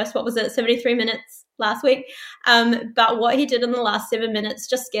in the first, 73 minutes last week. But what he did in the last 7 minutes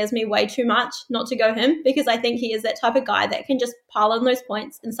just scares me way too much not to go him, because I think he is that type of guy that can just pile on those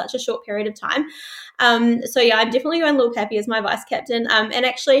points in such a short period of time. So yeah, I'm definitely going Lil Peppy as my vice captain. And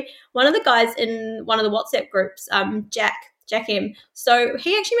actually, one of the guys in one of the WhatsApp groups, Jack M. So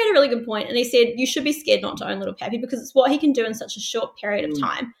he actually made a really good point, and he said you should be scared not to own Little Peppy because it's what he can do in such a short period of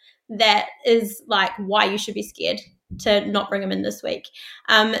time that is like why you should be scared to not bring him in this week.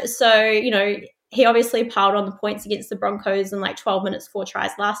 So, he obviously piled on the points against the Broncos in like 12 minutes, 4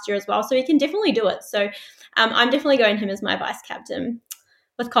 tries last year as well. So he can definitely do it. So I'm definitely going him as my vice captain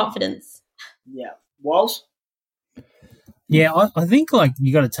with confidence. Yeah. Walls? Yeah, I think like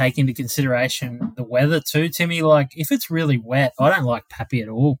you got to take into consideration the weather too, Timmy. Like if it's really wet, I don't like Pappy at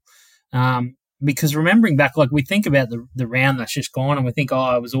all. Because remembering back, like we think about the round that's just gone and we think,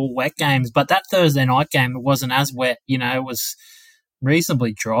 oh, it was all wet games. But that Thursday night game, it wasn't as wet. It was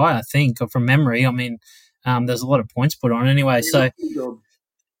reasonably dry, I think, from memory. I mean, there's a lot of points put on anyway. So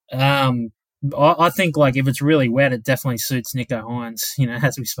I think like if it's really wet, it definitely suits Nicho Hynes,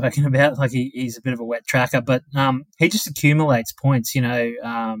 as we've spoken about. Like he's a bit of a wet tracker, but he just accumulates points,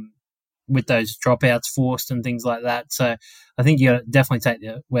 with those dropouts forced and things like that. So I think you got to definitely take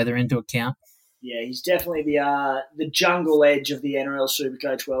the weather into account. Yeah, he's definitely the jungle edge of the NRL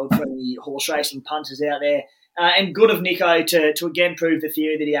Supercoach world for the horse racing punters out there. And good of Nicho to again prove the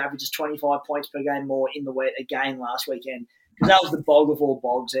theory that he averages 25 points per game more in the wet again last weekend, because that was the bog of all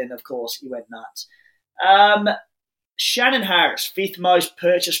bogs, and of course he went nuts. Shannon Harris, 5th most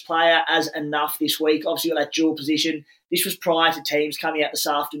purchased player as enough this week. Obviously got that dual position. This was prior to teams coming out this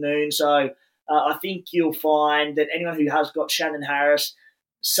afternoon, so I think you'll find that anyone who has got Shannon Harris,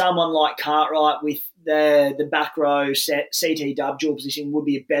 someone like Cartwright with the back row CT dub dual position would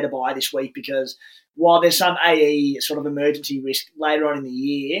be a better buy this week, because while there's some AE sort of emergency risk later on in the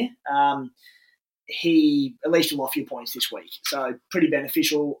year, he at least will off your points this week. So pretty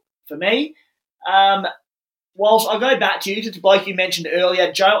beneficial for me. Whilst I'll go back to you, to the bloke you mentioned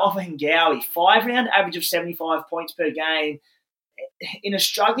earlier, Joe Offahengawi, 5-round average of 75 points per game. In a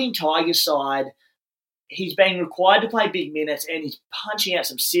struggling Tigers side, he's being required to play big minutes and he's punching out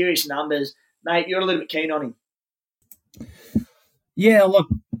some serious numbers. Mate, you're a little bit keen on him. Yeah, look,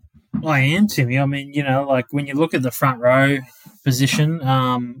 I am, Timmy. I mean, like when you look at the front row position,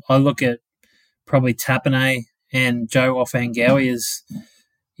 I look at probably Tapine and Joe Offahengawi as,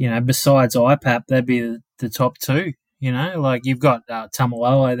 besides IPAP, they'd be the top two. Like you've got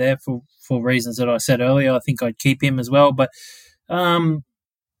Tamalolo there for reasons that I said earlier. I think I'd keep him as well, but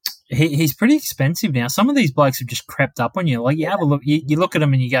he's pretty expensive now. Some of these blokes have just crept up on you. Like you have a look, you look at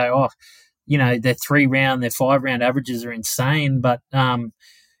them and you go, oh, their 3-round, their 5-round averages are insane, but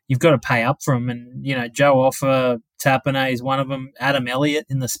you've got to pay up for them. And, Joe Offa, Tapine is one of them. Adam Elliott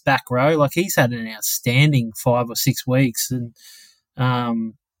in the back row. Like he's had an outstanding 5 or 6 weeks. And,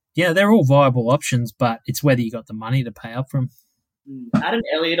 they're all viable options, but it's whether you got the money to pay up for them. Adam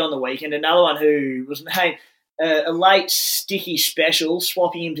Elliott on the weekend, another one who was made a late sticky special,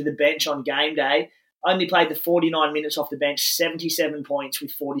 swapping him to the bench on game day. Only played the 49 minutes off the bench, 77 points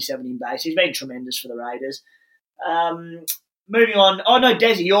with 47 in base. He's been tremendous for the Raiders. Moving on. Oh, no,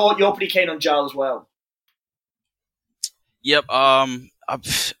 Desi, you're pretty keen on Joe as well. Yep. I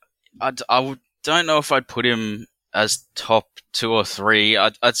don't know if I'd put him as top 2 or 3.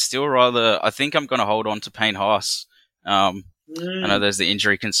 I'd still rather. I think I'm going to hold on to Payne Haas. I know there's the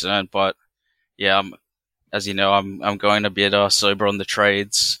injury concern, but yeah, as you know, I'm going a bit sober on the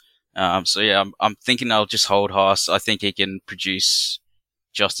trades. So yeah, I'm thinking I'll just hold Haas. I think he can produce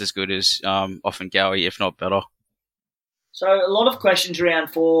just as good as Offahengawi, if not better. So a lot of questions around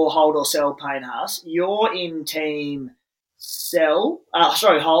for hold or sell Payne Haas. You're in team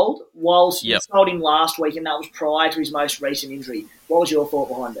hold, whilst you sold him last week, and that was prior to his most recent injury. What was your thought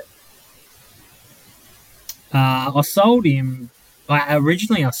behind it? I sold him.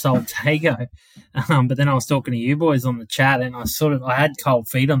 Originally I sold Tago, but then I was talking to you boys on the chat, and I had cold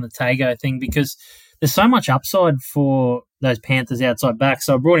feet on the Tago thing because there's so much upside for those Panthers outside back.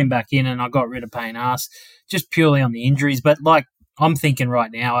 So I brought him back in, and I got rid of Payne Haas just purely on the injuries. But like I'm thinking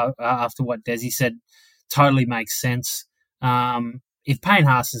right now, after what Desi said, totally makes sense. If Payne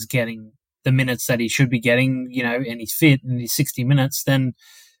Haas is getting the minutes that he should be getting, and he's fit and he's 60 minutes, then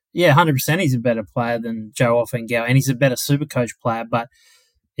yeah, 100% he's a better player than Joe Offahengawi, and he's a better Supercoach player, but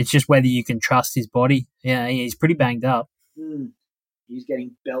it's just whether you can trust his body. Yeah, he's pretty banged up. He's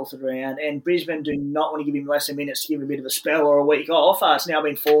getting belted around, and Brisbane do not want to give him less minutes to give him a bit of a spell or a week off. It's now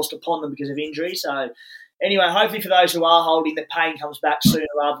been forced upon them because of injury. So anyway, hopefully for those who are holding, the Payne comes back sooner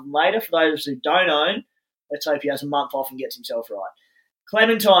rather than later. For those who don't own, let's hope he has a month off and gets himself right.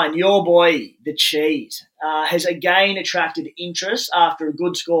 Clementine, your boy, the Cheese, has again attracted interest after a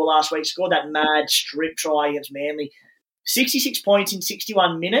good score last week. Scored that mad strip try against Manly. 66 points in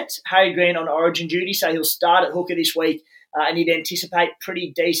 61 minutes. Harry Grant on origin duty, so he'll start at hooker this week, and he'd anticipate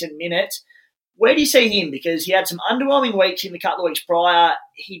pretty decent minutes. Where do you see him? Because he had some underwhelming weeks in the couple of weeks prior.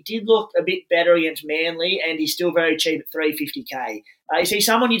 He did look a bit better against Manly, and he's still very cheap at $350K. Is he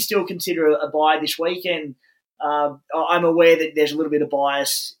someone you'd still consider a buy this week? And I'm aware that there's a little bit of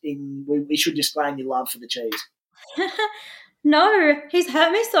bias in. We should disclaim your love for the Cheese. No, he's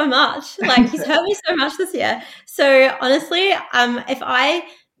hurt me so much. He's hurt me so much this year. So honestly, if I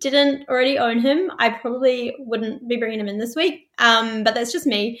didn't already own him, I probably wouldn't be bringing him in this week. But that's just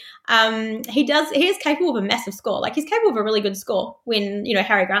me. He is capable of a massive score. He's capable of a really good score when,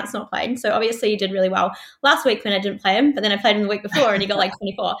 Harry Grant's not playing. So obviously he did really well last week when I didn't play him, but then I played him the week before and he got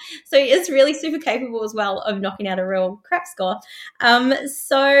 24. So he is really super capable as well of knocking out a real crap score.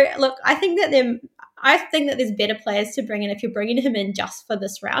 So look, I think that there's better players to bring in if you're bringing him in just for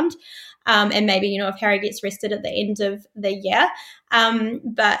this round. And maybe, if Harry gets rested at the end of the year.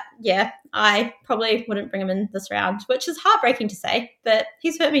 But yeah, I probably wouldn't bring him in this round, which is heartbreaking to say, but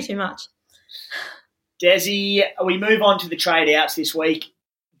he's hurt me too much. Desi, we move on to the trade outs this week.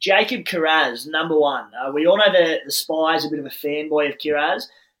 Jacob Kiraz, number one. We all know the Spy's a bit of a fanboy of Kiraz.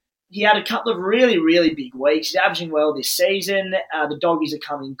 He had a couple of really, really big weeks. He's averaging well this season. The doggies are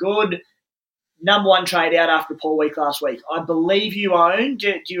coming good. Number one trade out after a poor week last week. I believe you own.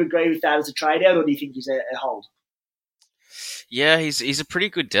 Do you agree with that as a trade out, or do you think he's a hold? Yeah, he's a pretty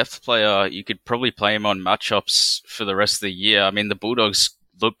good depth player. You could probably play him on matchups for the rest of the year. I mean, the Bulldogs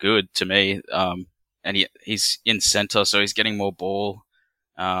look good to me, and he's in centre, so he's getting more ball.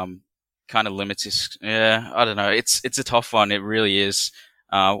 Kind of limits his. Yeah, I don't know. It's a tough one. It really is.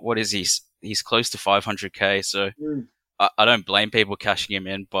 What is he? He's close to 500K, so I don't blame people cashing him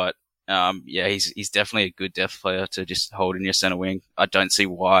in, but. He's definitely a good depth player to just hold in your centre wing. I don't see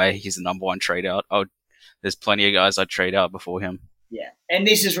why he's the number one trade out. There's plenty of guys I'd trade out before him. Yeah, and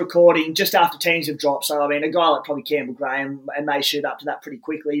this is recording just after teams have dropped. So, I mean, a guy like probably Campbell Graham may shoot up to that pretty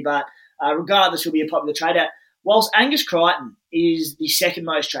quickly, but regardless, he'll be a popular trade out. Whilst Angus Crichton is the second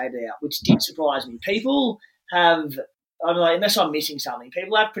most traded out, which did surprise me. People have, unless I'm missing something,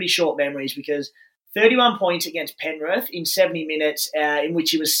 people have pretty short memories because 31 points against Penrith in 70 minutes in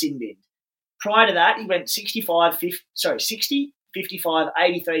which he was sinned in. Prior to that, he went 60, 55,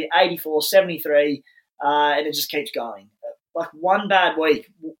 83, 84, 73, and it just keeps going. One bad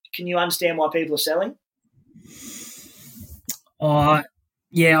week. Can you understand why people are selling?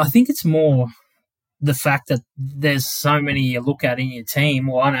 Yeah, I think it's more the fact that there's so many you look at in your team.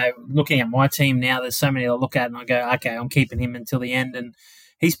 Well, I know looking at my team now, there's so many I look at and I go, okay, I'm keeping him until the end, and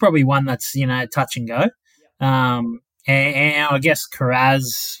he's probably one that's, touch and go. And I guess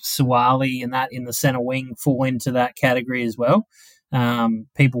Kiraz, Suwali and that in the centre wing fall into that category as well.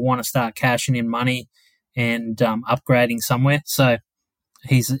 People want to start cashing in money and upgrading somewhere. So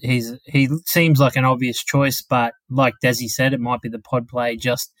he seems like an obvious choice, but like Desi said, it might be the pod play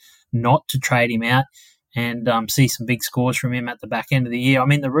just not to trade him out and see some big scores from him at the back end of the year. I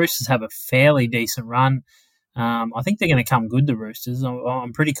mean, the Roosters have a fairly decent run. I think they're going to come good, the Roosters.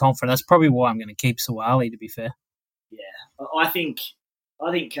 I'm pretty confident. That's probably why I'm going to keep Suwali, to be fair. Yeah, I think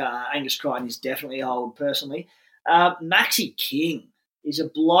Angus Crichton is definitely a hold, personally. Maxi King is a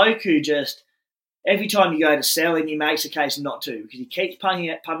bloke who just, every time you go to sell him, he makes a case not to because he keeps pumping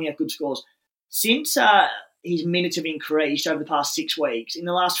out good scores. Since his minutes have increased over the past 6 weeks, in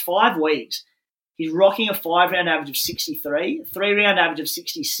the last 5 weeks, he's rocking a 5-round average of 63, 3-round average of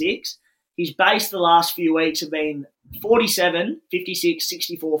 66. His base the last few weeks have been 47, 56,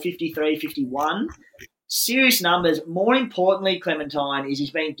 64, 53, 51. Serious numbers. More importantly, Clementine, is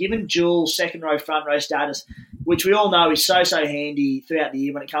he's been given dual second row, front row status, which we all know is so handy throughout the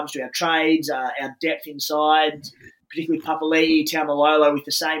year when it comes to our trades, our depth inside, particularly Papali'i, Taumalolo with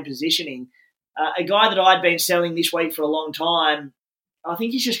the same positioning. A guy that I'd been selling this week for a long time, I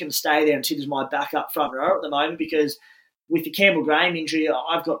think he's just going to stay there and sit as my backup front row at the moment because with the Campbell Graham injury,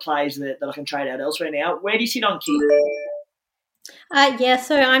 I've got players that I can trade out elsewhere now. Where do you sit on King?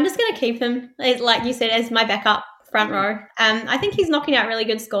 So I'm just going to keep him, like you said, as my backup front row. I think he's knocking out really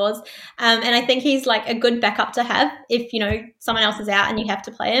good scores, and I think he's like a good backup to have if, someone else is out and you have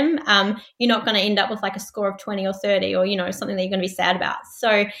to play him. You're not going to end up with like a score of 20 or 30 or, something that you're going to be sad about.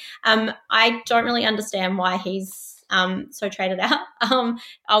 So I don't really understand why he's so traded out.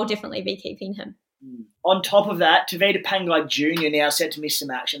 I'll definitely be keeping him. On top of that, Tavita Pangai Jr. now set to miss some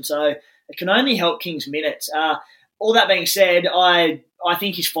action, so it can only help King's minutes. All that being said, I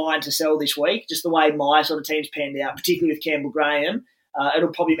think he's fine to sell this week, just the way my sort of team's panned out, particularly with Campbell Graham. it'll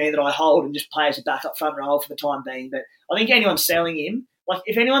probably mean that I hold and just play as a backup front row for the time being. But I think anyone selling him, like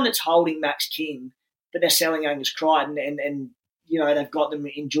if anyone that's holding Max King, but they're selling Angus Crichton and they've got them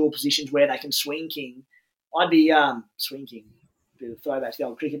in dual positions where they can swing King, I'd be swing King. Bit of a throwback to the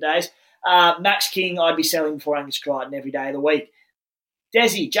old cricket days. Max King, I'd be selling before Angus Crichton every day of the week.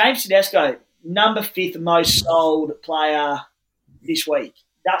 Desi, James Tedesco, number 5th most sold player this week.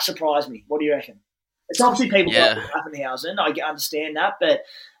 That surprised me. What do you reckon? It's obviously people got Pappenhausen. I understand that, but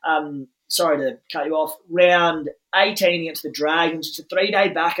sorry to cut you off. Round 18 against the Dragons. It's a 3-day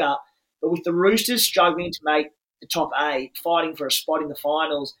backup, but with the Roosters struggling to make the top 8, fighting for a spot in the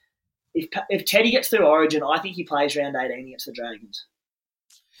finals, if Teddy gets through Origin, I think he plays round 18 against the Dragons.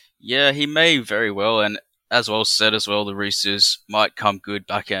 Yeah, he may very well, and as well said as well, the Roosters might come good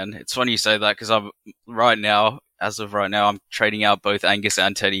back end. It's funny you say that because as of right now, I'm trading out both Angus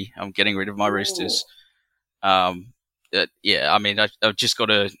and Teddy. I'm getting rid of my Roosters. I've got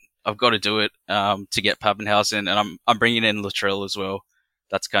to do it to get Pappenhausen, and I'm bringing in Latrell as well.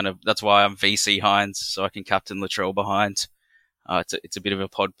 That's why I'm VC Hines, so I can captain Latrell behind. It's a bit of a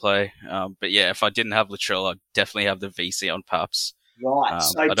pod play, but yeah, if I didn't have Latrell, I'd definitely have the VC on Paps. Right.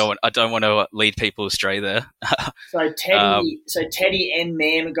 I don't want to lead people astray there. So Teddy and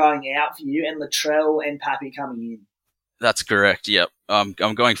Mam are going out for you, and Latrell and Pappy coming in. That's correct. Yep. I'm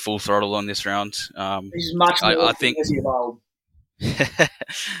going full throttle on this round. This is much more I think as old.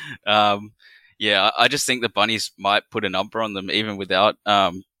 I just think the Bunnies might put a number on them even without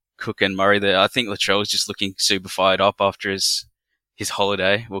Cook and Murray there. I think Latrell is just looking super fired up after his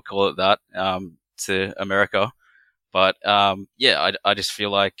holiday, we'll call it that, to America. But I just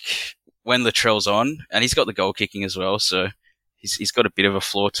feel like when Latrell's on, and he's got the goal kicking as well, so he's got a bit of a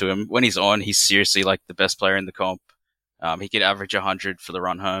flaw to him. When he's on, he's seriously like the best player in the comp. He could average 100 for the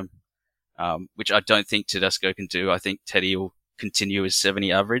run home, which I don't think Tedesco can do. I think Teddy will continue his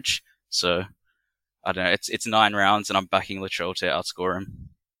 70 average. So I don't know. It's 9 rounds, and I'm backing Latrell to outscore him.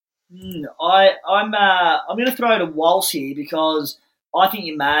 I'm going to throw to Walsh here because I think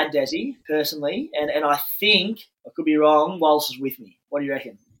you're mad, Desi, personally, and I think, I could be wrong, Walsh is with me. What do you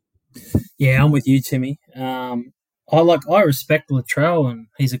reckon? Yeah, I'm with you, Timmy. I respect Latrell, and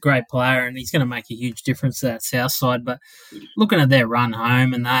he's a great player, and he's going to make a huge difference to that south side. But looking at their run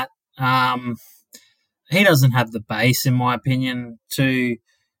home and that, he doesn't have the base, in my opinion, to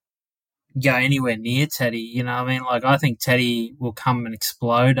go anywhere near Teddy. You know what I mean? Like, I think Teddy will come and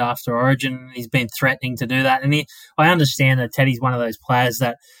explode after Origin. He's been threatening to do that. And I understand that Teddy's one of those players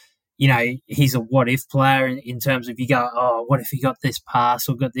that, he's a what-if player in terms of you go, oh, what if he got this pass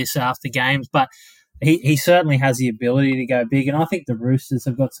or got this after games? But he certainly has the ability to go big. And I think the Roosters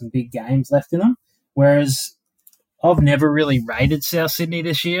have got some big games left in them. Whereas I've never really rated South Sydney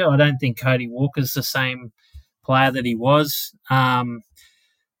this year. I don't think Cody Walker's the same player that he was.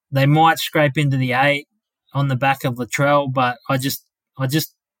 They might scrape into the 8 on the back of Latrell, but I just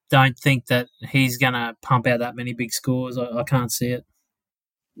don't think that he's going to pump out that many big scores. I can't see it.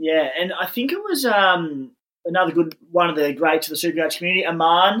 Yeah, and I think it was another good one of the greats of the Supercoach community,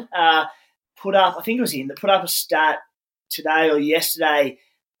 Aman, put up a stat today or yesterday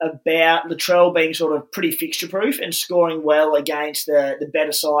about Latrell being sort of pretty fixture-proof and scoring well against the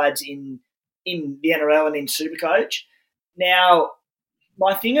better sides in the NRL and in Supercoach. Now,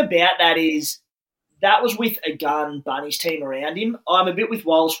 my thing about that is that was with a gun Bunnies team around him. I'm a bit with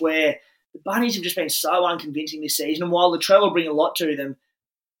Walsh where the Bunnies have just been so unconvincing this season, and while Latrell will bring a lot to them,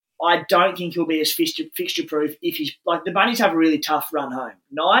 I don't think he'll be as fixture-proof if he's – like the Bunnies have a really tough run home.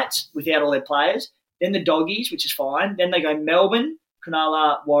 Knights, without all their players, then the Doggies, which is fine. Then they go Melbourne,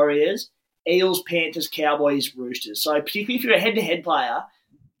 Cronulla, Warriors, Eels, Panthers, Cowboys, Roosters. So particularly if you're a head-to-head player,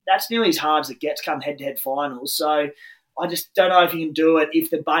 that's nearly as hard as it gets come head-to-head finals. So I just don't know if you can do it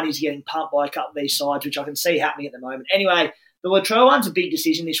if the Bunnies are getting pumped by a couple of these sides, which I can see happening at the moment. Anyway, the Latrell one's a big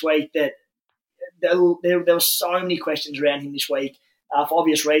decision this week that there were so many questions around him this week. For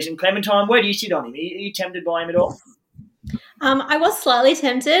obvious reason. Clementine, where do you sit on him? Are you tempted by him at all? I was slightly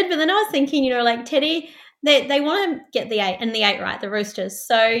tempted, but then I was thinking, like Teddy, they want to get the 8 and the 8 right, the Roosters.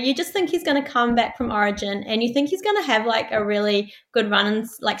 So you just think he's going to come back from Origin and you think he's going to have like a really good run and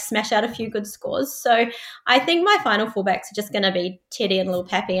like smash out a few good scores. So I think my final fullbacks are just going to be Teddy and Lil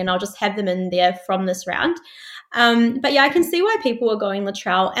Pappy, and I'll just have them in there from this round. But yeah, I can see why people are going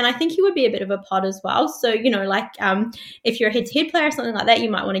Latrell, and I think he would be a bit of a pod as well. So, if you're a head-to-head player or something like that,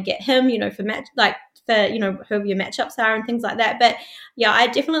 you might want to get him, for whoever your matchups are and things like that. But yeah, I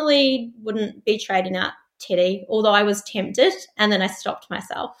definitely wouldn't be trading out Teddy, although I was tempted and then I stopped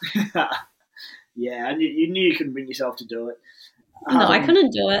myself. Yeah, you knew you couldn't bring yourself to do it. No, I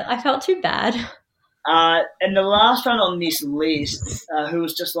couldn't do it. I felt too bad. And the last one on this list, who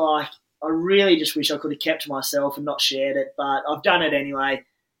was just like, I really just wish I could have kept to myself and not shared it, but I've done it anyway.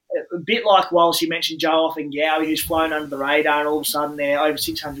 A bit like Walsh, you mentioned Joe Offengowie, who's flown under the radar and all of a sudden they're over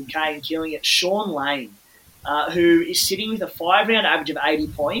 600k and killing it. Sean Lane, who is sitting with a 5-round average of 80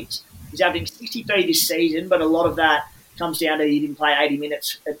 points. He's averaging 63 this season, but a lot of that comes down to he didn't play 80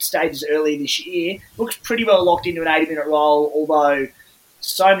 minutes at stages earlier this year. Looks pretty well locked into an 80-minute role, although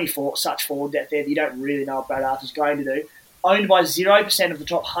such forward depth there that you don't really know what Brad Arthur's going to do. Owned by 0% of the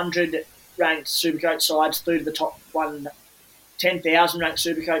top 100 ranked Supercoach sides through to the top 10,000 ranked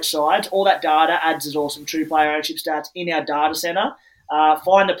Supercoach sides. All that data adds as awesome true player ownership stats in our data centre.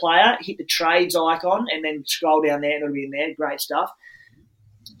 Find a player, hit the trades icon, and then scroll down there and it'll be in there. Great stuff.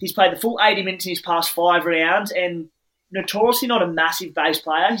 He's played the full 80 minutes in his past 5 rounds and notoriously not a massive base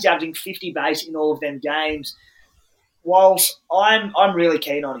player. He's averaging 50 base in all of them games. Whilst I'm really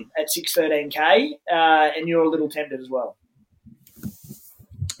keen on him at 613k, and you're a little tempted as well.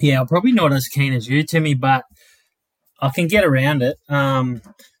 Yeah, I'm probably not as keen as you, Timmy, but I can get around it.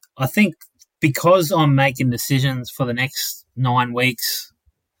 I think because I'm making decisions for the next 9 weeks,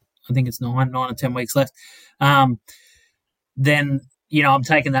 I think it's 9 or 10 weeks left, then, I'm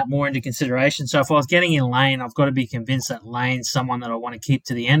taking that more into consideration. So if I was getting in Lane, I've got to be convinced that Lane's someone that I want to keep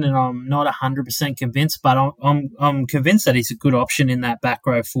to the end, and I'm not 100% convinced, but I'm convinced that he's a good option in that back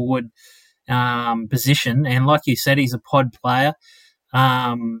row forward position. And like you said, he's a pod player.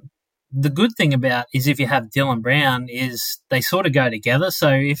 The good thing about is if you have Dylan Brown is they sort of go together. So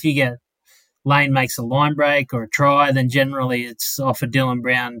if you get Lane makes a line break or a try, then generally it's off a Dylan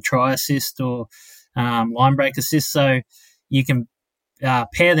Brown try assist or line break assist. So you can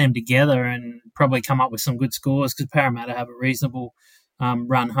pair them together and probably come up with some good scores because Parramatta have a reasonable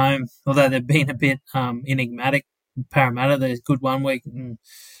run home, although they've been a bit enigmatic. Parramatta, they're good one week and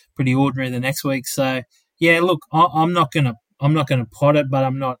pretty ordinary the next week. So yeah, look, I'm not gonna pot it, but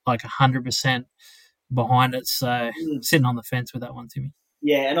I'm not like 100% behind it. So sitting on the fence with that one, Timmy.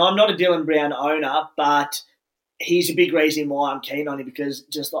 Yeah, and I'm not a Dylan Brown owner, but he's a big reason why I'm keen on him because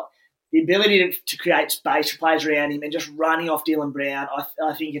just like the ability to create space for players around him and just running off Dylan Brown,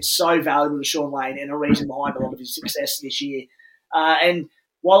 I think it's so valuable to Sean Lane and a reason behind a lot of his success this year. And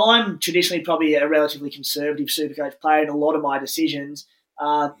while I'm traditionally probably a relatively conservative Supercoach player in a lot of my decisions,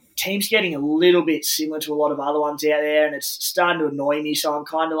 teams getting a little bit similar to a lot of other ones out there, and it's starting to annoy me. So I'm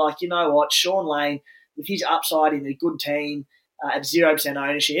kind of like, you know what, Sean Lane, with his upside in a good team at 0%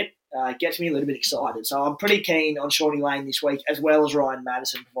 ownership, gets me a little bit excited. So I'm pretty keen on Shawnee Lane this week, as well as Ryan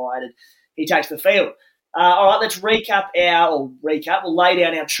Madison, provided he takes the field. All right, let's We'll lay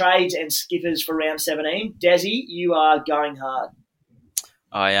down our trades and skippers for round 17. Desi, you are going hard.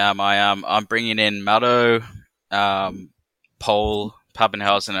 I am. I'm bringing in Maddo, Pole,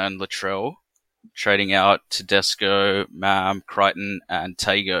 Pappenhausen, and Latrell. Trading out Tedesco, Mam, Crichton, and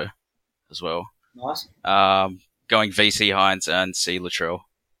Tago as well. Nice. Going VC Hines and C Latrell.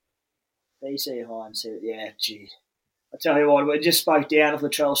 VC Hines, yeah, gee. I tell you what, we just spoke down of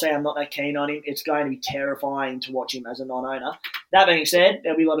Latrell, saying I'm not that keen on him. It's going to be terrifying to watch him as a non-owner. That being said,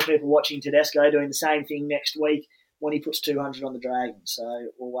 there'll be a lot of people watching Tedesco doing the same thing next week when he puts 200 on the Dragons. So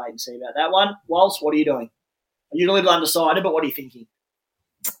we'll wait and see about that one. Walsh, what are you doing? You're a little undecided, but what are you thinking?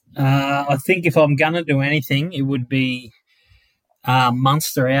 I think if I'm going to do anything, it would be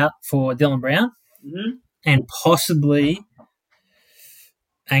Munster out for Dylan Brown and possibly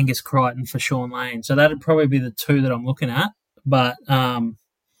Angus Crichton for Sean Lane. So that would probably be the two that I'm looking at. But I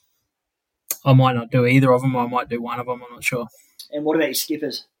might not do either of them. I might do one of them. I'm not sure. And what about your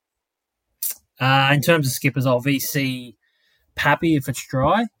skippers? In terms of skippers, I'll VC Pappy if it's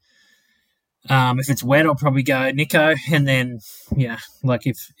dry. If it's wet, I'll probably go Nico. And then, like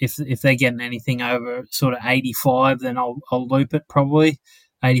if they're getting anything over sort of 85, then I'll loop it probably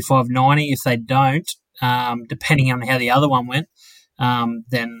 85, 90. If they don't, depending on how the other one went,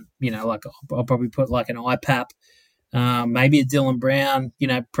 then, like I'll probably put like an IPAP, maybe a Dylan Brown,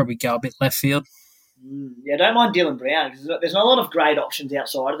 probably go a bit left field. Yeah, I don't mind Dylan Brown because there's not a lot of great options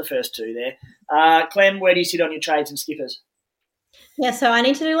outside of the first two there. Clem, where do you sit on your trades and skippers? Yeah, so I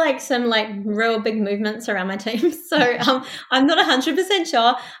need to do some real big movements around my team. So I'm not 100%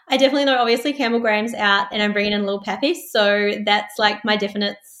 sure. I definitely know obviously Campbell Graham's out and I'm bringing in Lil Pappy. So that's my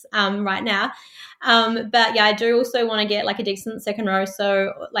definites right now. But yeah, I do also want to get a decent second row,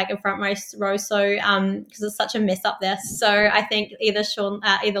 so a front row, so because it's such a mess up there. So I think either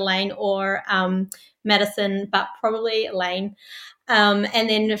Lane or Madison, but probably Lane. And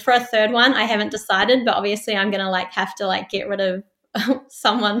then for a third one, I haven't decided, but obviously I'm gonna have to get rid of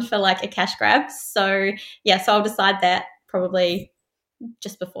someone for a cash grab. So yeah, so I'll decide that probably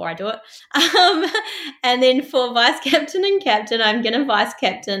just before I do it. And then for vice captain and captain, I'm going to vice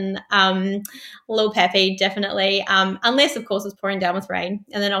captain Lil Peppy, definitely. Unless, of course, it's pouring down with rain,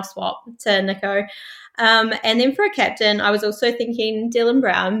 and then I'll swap to Nico. And then for a captain, I was also thinking Dylan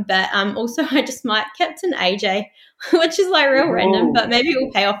Brown, but also I just might captain AJ, which is like real random, but maybe it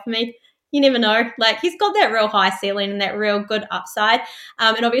will pay off for me. You never know. Like, he's got that real high ceiling and that real good upside.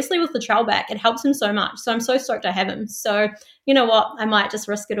 And obviously with the trail back, it helps him so much. So I'm so stoked I have him. So you know what? I might just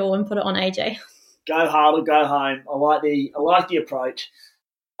risk it all and put it on AJ. Go hard or go home. I like the approach.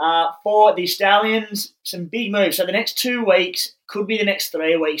 For the Stallions, some big moves. So the next 2 weeks, could be the next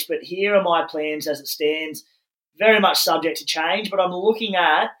 3 weeks, but here are my plans as it stands. Very much subject to change, but I'm looking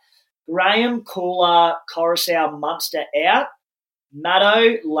at Graham, Cooler, Coruscant, Munster out,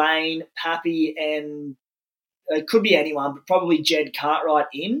 Maddo, Lane, Pappy, and it could be anyone, but probably Jed Cartwright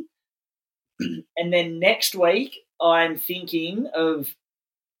in. And then next week, I'm thinking of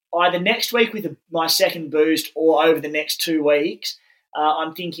either next week with my second boost or over the next 2 weeks.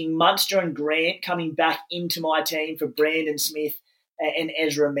 I'm thinking Munster and Grant coming back into my team for Brandon Smith and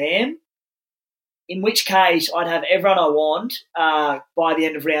Ezra Mann, in which case I'd have everyone I want by the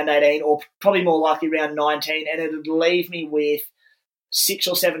end of round 18 or probably more likely round 19, and it would leave me with 6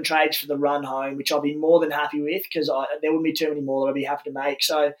 or 7 trades for the run home, which I'll be more than happy with because there wouldn't be too many more that I'd be happy to make.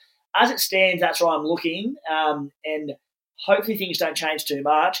 So as it stands, that's where I'm looking, and hopefully things don't change too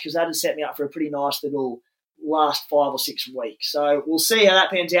much because that has set me up for a pretty nice little last 5 or 6 weeks. So we'll see how that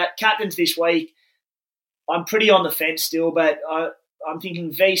pans out. Captains this week, I'm pretty on the fence still, but I'm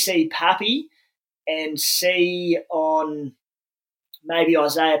thinking VC Pappy and C on maybe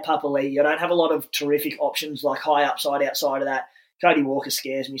Isaiah Papali'i. I don't have a lot of terrific options like high upside outside of that. Cody Walker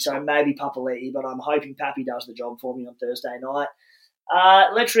scares me, so maybe Papali'i, but I'm hoping Pappy does the job for me on Thursday night.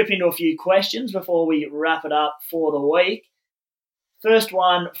 Let's rip into a few questions before we wrap it up for the week. First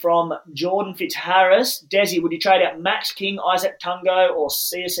one from Jordan Fitzharris. Desi, would you trade out Max King, Isaac Tungo, or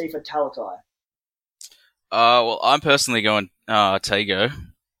CSC for Talakai? Well, I'm personally going Tago,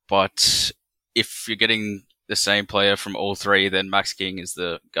 but if you're getting the same player from all three, then Max King is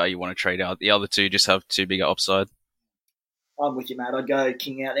the guy you want to trade out. The other two just have too big an upside. I'm with you, mate. I'd go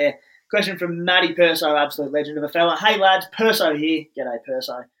King out there. Question from Matty Perso, absolute legend of a fella. Hey, lads, Perso here. G'day,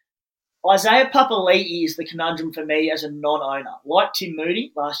 Perso. Isaiah Papali'i is the conundrum for me as a non-owner. Like Tim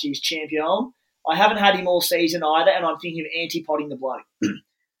Moody, last year's champion, I haven't had him all season either, and I'm thinking of anti-potting the bloke.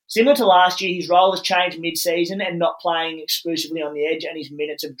 Similar to last year, his role has changed mid-season and not playing exclusively on the edge, and his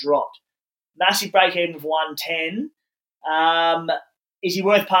minutes have dropped. Massive break-even of 110. Is he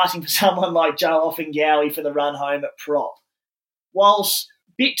worth passing for someone like Joe Offengowie for the run home at prop? Whilst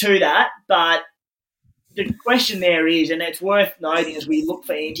bit to that, but the question there is, and it's worth noting as we look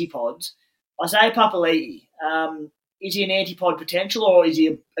for antipods, Isaiah Papali'i, is he an antipod potential or is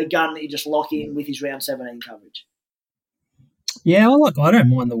he a gun that you just lock in with his round 17 coverage? Yeah, I don't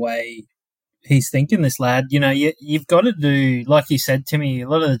mind the way he's thinking, this lad. You know, you've got to do, like you said, Timmy, a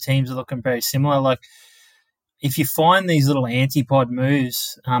lot of the teams are looking very similar. Like, if you find these little antipod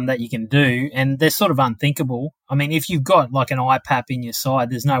moves that you can do, and they're sort of unthinkable. I mean, if you've got like an IPAP in your side,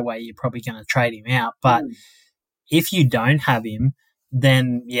 there's no way you're probably going to trade him out. But if you don't have him,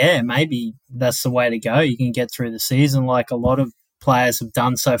 then, yeah, maybe that's the way to go. You can get through the season like a lot of players have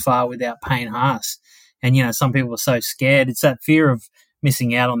done so far without Payne Haas. And, you know, some people are so scared. It's that fear of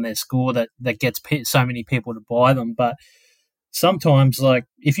missing out on their score that gets so many people to buy them. But sometimes, like,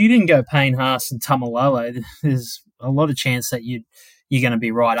 if you didn't go Payne Haas and Tamalolo, there's a lot of chance that you're going to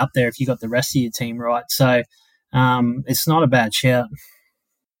be right up there if you got the rest of your team right. So it's not a bad shout.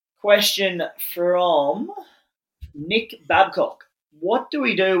 Question from Nick Babcock. What do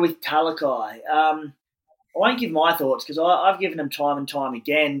we do with Talakai? I won't give my thoughts because I've given him time and time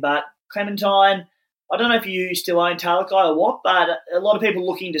again, but Clementine, I don't know if you still own Talakai or what, but a lot of people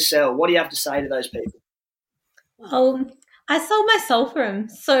looking to sell. What do you have to say to those people? Well, I sold my soul for him,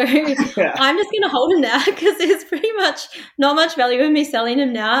 so I'm just going to hold him now because there's pretty much not much value in me selling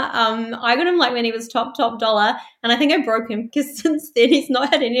him now. I got him like when he was top dollar, and I think I broke him because since then he's not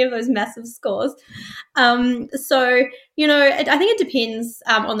had any of those massive scores. So, you know, I think it depends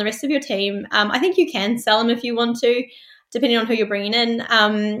on the rest of your team. I think you can sell him if you want to, depending on who you're bringing in.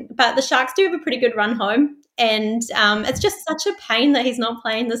 But the Sharks do have a pretty good run home, and it's just such a pain that he's not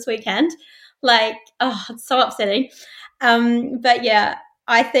playing this weekend. Like, it's so upsetting. But yeah,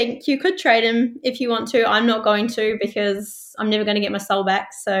 I think you could trade him if you want to. I'm not going to because I'm never going to get my soul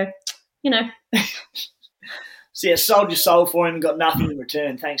back. So, you know. So yeah, sold your soul for him and got nothing in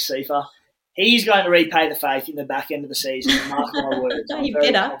return. Thanks, Sifa. He's going to repay the faith in the back end of the season. Mark my words. I'm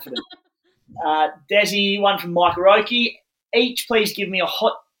very confident. Desi, one from Mike Roki. each please give me a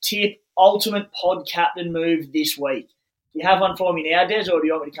hot tip ultimate pod captain move this week. Do you have one for me now, Des, or do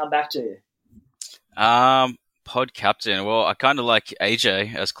you want me to come back to you? Pod captain. Well, I kind of like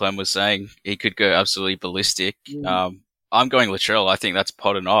AJ, as Clem was saying. He could go absolutely ballistic. I'm going Latrell. I think that's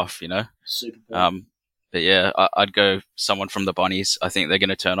podding off, Super pod. But yeah, I'd go someone from the Bunnies. I think they're going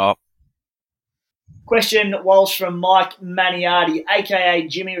to turn up. Question was from Mike Maniardi, a.k.a.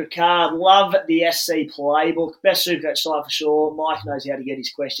 Jimmy Ricard. Love the SC Playbook. Best Supercoach side for sure. Mike knows how to get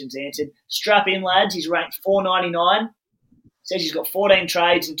his questions answered. Strap in, lads. He's ranked 499. Says he's got 14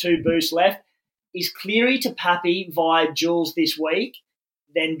 trades and 2 boosts left. Is Cleary to Pappy via Jules this week,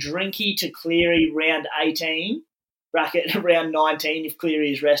 then Drinky to Cleary round 18, bracket round 19 if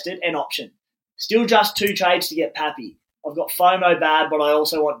Cleary is rested, and option. Still just 2 trades to get Pappy. I've got FOMO bad, but I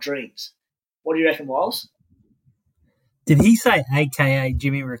also want drinks. What do you reckon, Walls? Did he say AKA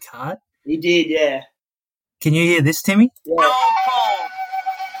Jimmy Ricard? He did, yeah. Can you hear this, Timmy? Yeah.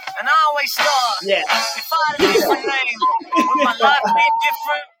 And I always thought, Yeah. if I had a different name, would my life be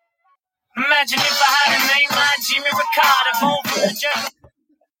different? Imagine if I had a name like Jimmy Ricard of over the jungle.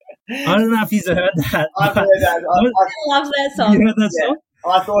 I don't know if you've heard that. I've heard that. I love that song. You heard that song?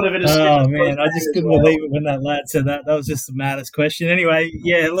 I thought of it as Oh, man, I just couldn't believe it when that lad said that. That was just the maddest question. Anyway,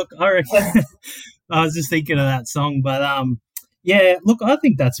 yeah, look, I reckon I was just thinking of that song. But, yeah, look, I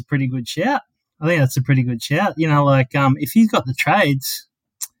think that's a pretty good shout. If he's got the trades,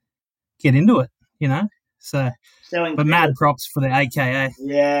 get into it, So, selling but mad props for the AKA.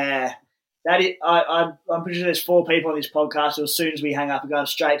 Yeah. That is, I'm pretty sure there's 4 people on this podcast who, as soon as we hang up, are going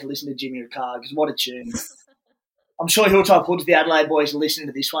straight to listen to Jimmy Ricard, because what a tune. I'm sure Hilltop Hoods, the Adelaide boys, are listening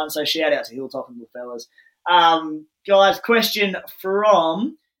to this one, so shout out to Hilltop and the fellas. Guys, question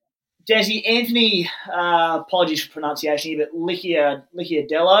from Desi. Anthony, apologies for pronunciation here, but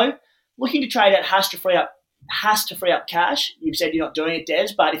Licciardello, looking to trade out has to free up cash. You've said you're not doing it,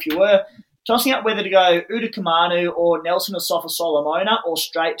 Des, but if you were, tossing up whether to go Uda Kamanu or Nelson Asafa Solomona or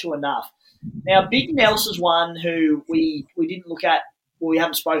straight to enough. Now, Big Nelson's one who we didn't look at, we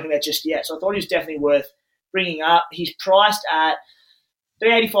haven't spoken about just yet, so I thought he was definitely worth bringing up. He's priced at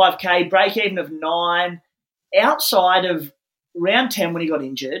 $385K, break-even of 9, outside of round 10 when he got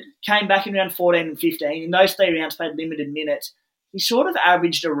injured, came back in round 14 and 15. In those 3 rounds, played limited minutes. He sort of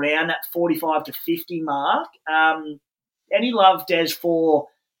averaged around that 45 to 50 mark. Any love, Des, for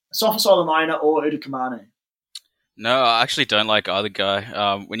Asafa Solomona or Uda Kamanu? No, I actually don't like either guy.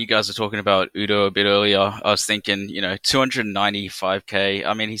 When you guys were talking about Udo a bit earlier, I was thinking, $295K.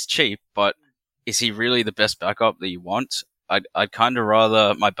 I mean, he's cheap, but is he really the best backup that you want? I'd kind of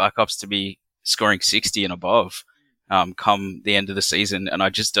rather my backups to be scoring 60 and above come the end of the season, and I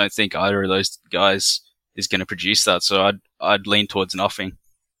just don't think either of those guys is going to produce that, so I'd lean towards nothing.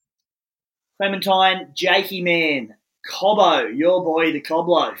 Clementine, Jakey Man, Cobbo, your boy, the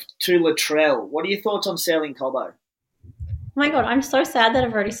Coblo, to Latrell. What are your thoughts on selling Cobbo? Oh my God, I'm so sad that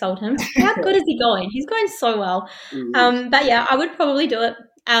I've already sold him. How good is he going? He's going so well. But yeah, I would probably do it.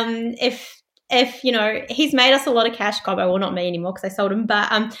 If he's made us a lot of cash, Cobbo, well, not me anymore because I sold him,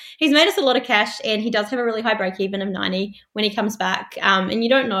 but he's made us a lot of cash, and he does have a really high break even of 90 when he comes back. And you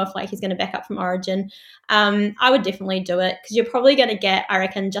don't know if he's going to back up from Origin. I would definitely do it because you're probably going to get, I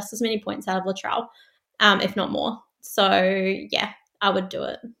reckon, just as many points out of Latrell, if not more. So yeah, I would do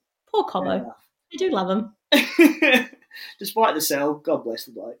it. Poor Cobbo. I do love him. Despite the sell, God bless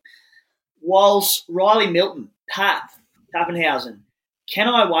the bloke. Whilst Riley Milton, Pappenhausen, can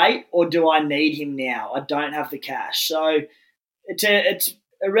I wait or do I need him now? I don't have the cash. So it's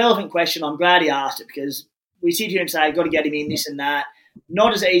a relevant question. I'm glad he asked it because we sit here and say, got to get him in, this and that.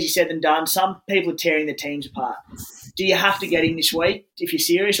 Not as easy said than done. Some people are tearing the teams apart. Do you have to get him this week if you're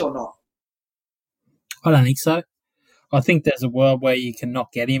serious or not? I don't think so. I think there's a world where you can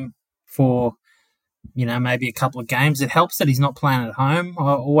not get him for, maybe a couple of games. It helps that he's not playing at home.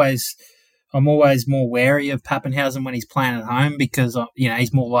 I'm always more wary of Pappenhausen when he's playing at home because,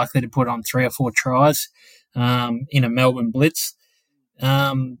 he's more likely to put on 3 or 4 tries in a Melbourne Blitz.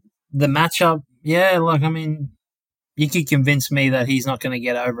 The matchup, you could convince me that he's not going to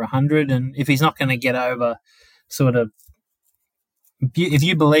get over 100, and if he's not going to get over if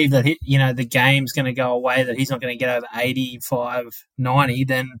you believe that the game's going to go away, that he's not going to get over 85, 90,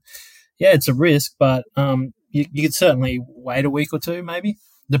 then yeah, it's a risk. But you could certainly wait a week or two, maybe,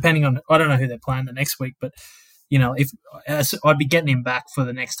 depending on. I don't know who they're playing the next week, but if I'd be getting him back for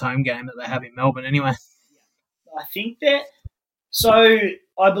the next home game that they have in Melbourne anyway. I think that. So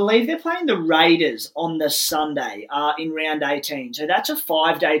I believe they're playing the Raiders on the Sunday in round 18. So that's a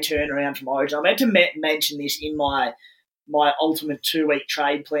 5-day turnaround from Origin. I meant to mention this in my ultimate 2-week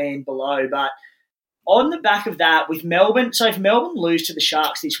trade plan below, but On the back of that, with Melbourne, so if Melbourne lose to the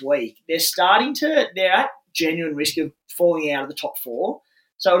Sharks this week, they're at genuine risk of falling out of the top 4.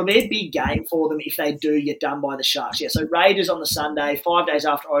 So it'll be a big game for them if they do get done by the Sharks. Yeah, so Raiders on the Sunday, 5 days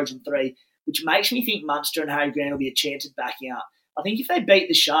after Origin 3, which makes me think Munster and Harry Grant will be a chance of backing up. I think if they beat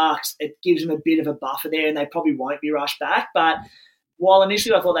the Sharks, it gives them a bit of a buffer there and they probably won't be rushed back. But while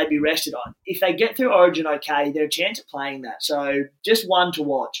initially I thought they'd be rested on, if they get through Origin okay, they're a chance of playing that. So just one to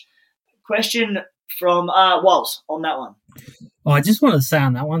watch. Question from Walls on that one. Oh, I just want to say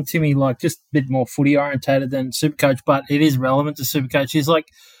on that one, Timmy, like just a bit more footy orientated than Supercoach, but it is relevant to Supercoach. Is like,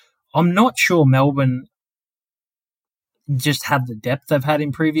 I'm not sure Melbourne just have the depth they've had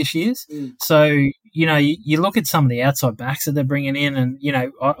in previous years. So, you know, you look at some of the outside backs that they're bringing in and, you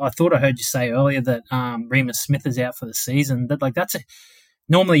know, I thought I heard you say earlier that Remus Smith is out for the season. That like that's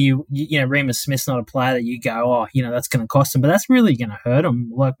normally you know, Remus Smith's not a player that you go, oh, you know, that's going to cost them, but that's really going to hurt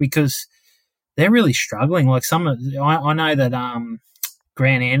them, like, because they're really struggling. Like I know that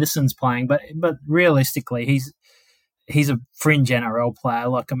Grant Anderson's playing, but realistically, he's a fringe NRL player.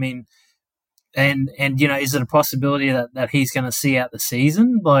 Like, I mean, and you know, is it a possibility that he's going to see out the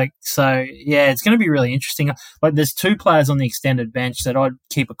season? Like, so yeah, it's going to be really interesting. Like, there's 2 players on the extended bench that I'd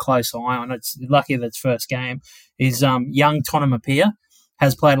keep a close eye on. It's lucky that's first game. Is young Tonamapia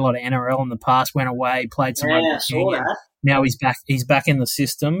has played a lot of NRL in the past, went away, played some. Yeah, I saw that. Now he's back. He's back in the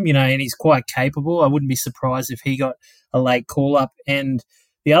system, you know, and he's quite capable. I wouldn't be surprised if he got a late call up. And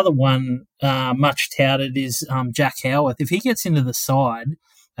the other one, much touted, is Jack Howarth. If he gets into the side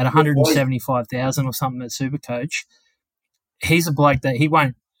at 175,000 or something at Supercoach, he's a bloke that he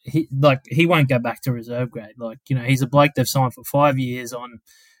won't go back to reserve grade. Like, you know, he's a bloke they've signed for 5 years on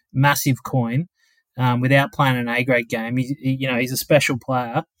massive coin, without playing an A grade game. He's a special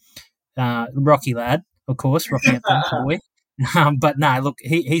player, Rocky lad. Of course, Rockhampton boy. But no, look,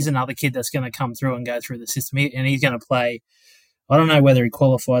 he's another kid that's going to come through and go through the system, and he's going to play. I don't know whether he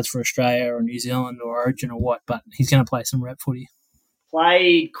qualifies for Australia or New Zealand or Origin or what, but he's going to play some rep footy.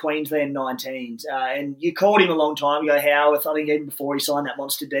 Played Queensland 19s, and you called him a long time ago, Howarth, I think even before he signed that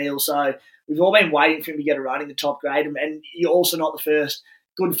monster deal. So we've all been waiting for him to get a run in the top grade, and you're also not the first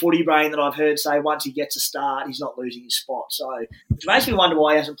good footy brain that I've heard say once he gets a start, he's not losing his spot. So it makes me wonder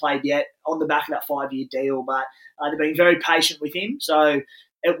why he hasn't played yet on the back of that 5-year deal. But they've been very patient with him. So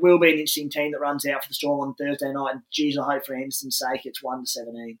it will be an interesting team that runs out for the Storm on Thursday night. And geez, I hope for Henderson's sake it's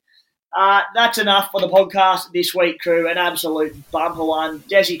 1-17. That's enough for the podcast this week, crew. An absolute bumper one.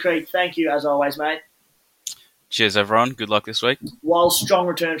 Desi Creek, thank you as always, mate. Cheers, everyone. Good luck this week. While strong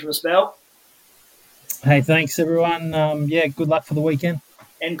return from the spell. Hey, thanks, everyone. Good luck for the weekend.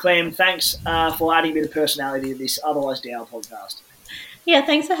 And Clem, thanks for adding a bit of personality to this otherwise down podcast. Yeah,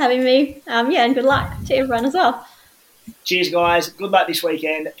 thanks for having me. And good luck to everyone as well. Cheers, guys. Good luck this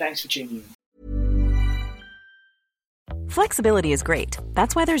weekend. Thanks for tuning in. Flexibility is great.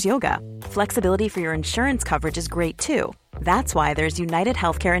 That's why there's yoga. Flexibility for your insurance coverage is great too. That's why there's United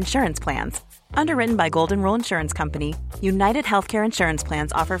Healthcare Insurance Plans. Underwritten by Golden Rule Insurance Company, United Healthcare Insurance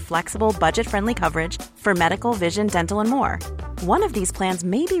Plans offer flexible, budget-friendly coverage for medical, vision, dental, and more. One of these plans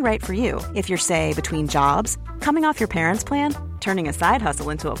may be right for you if you're, say, between jobs, coming off your parents' plan, turning a side hustle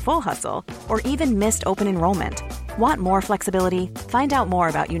into a full hustle, or even missed open enrollment. Want more flexibility? Find out more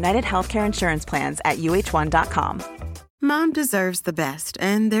about United Healthcare Insurance Plans at uh1.com. Mom deserves the best,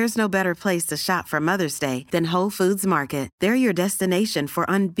 and there's no better place to shop for Mother's Day than Whole Foods Market. They're your destination for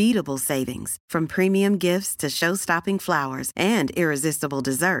unbeatable savings, from premium gifts to show-stopping flowers and irresistible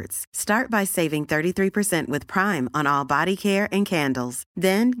desserts. Start by saving 33% with Prime on all body care and candles.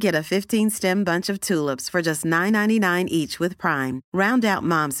 Then get a 15-stem bunch of tulips for just $9.99 each with Prime. Round out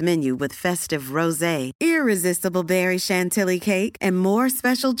Mom's menu with festive rosé, irresistible berry chantilly cake, and more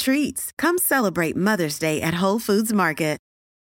special treats. Come celebrate Mother's Day at Whole Foods Market.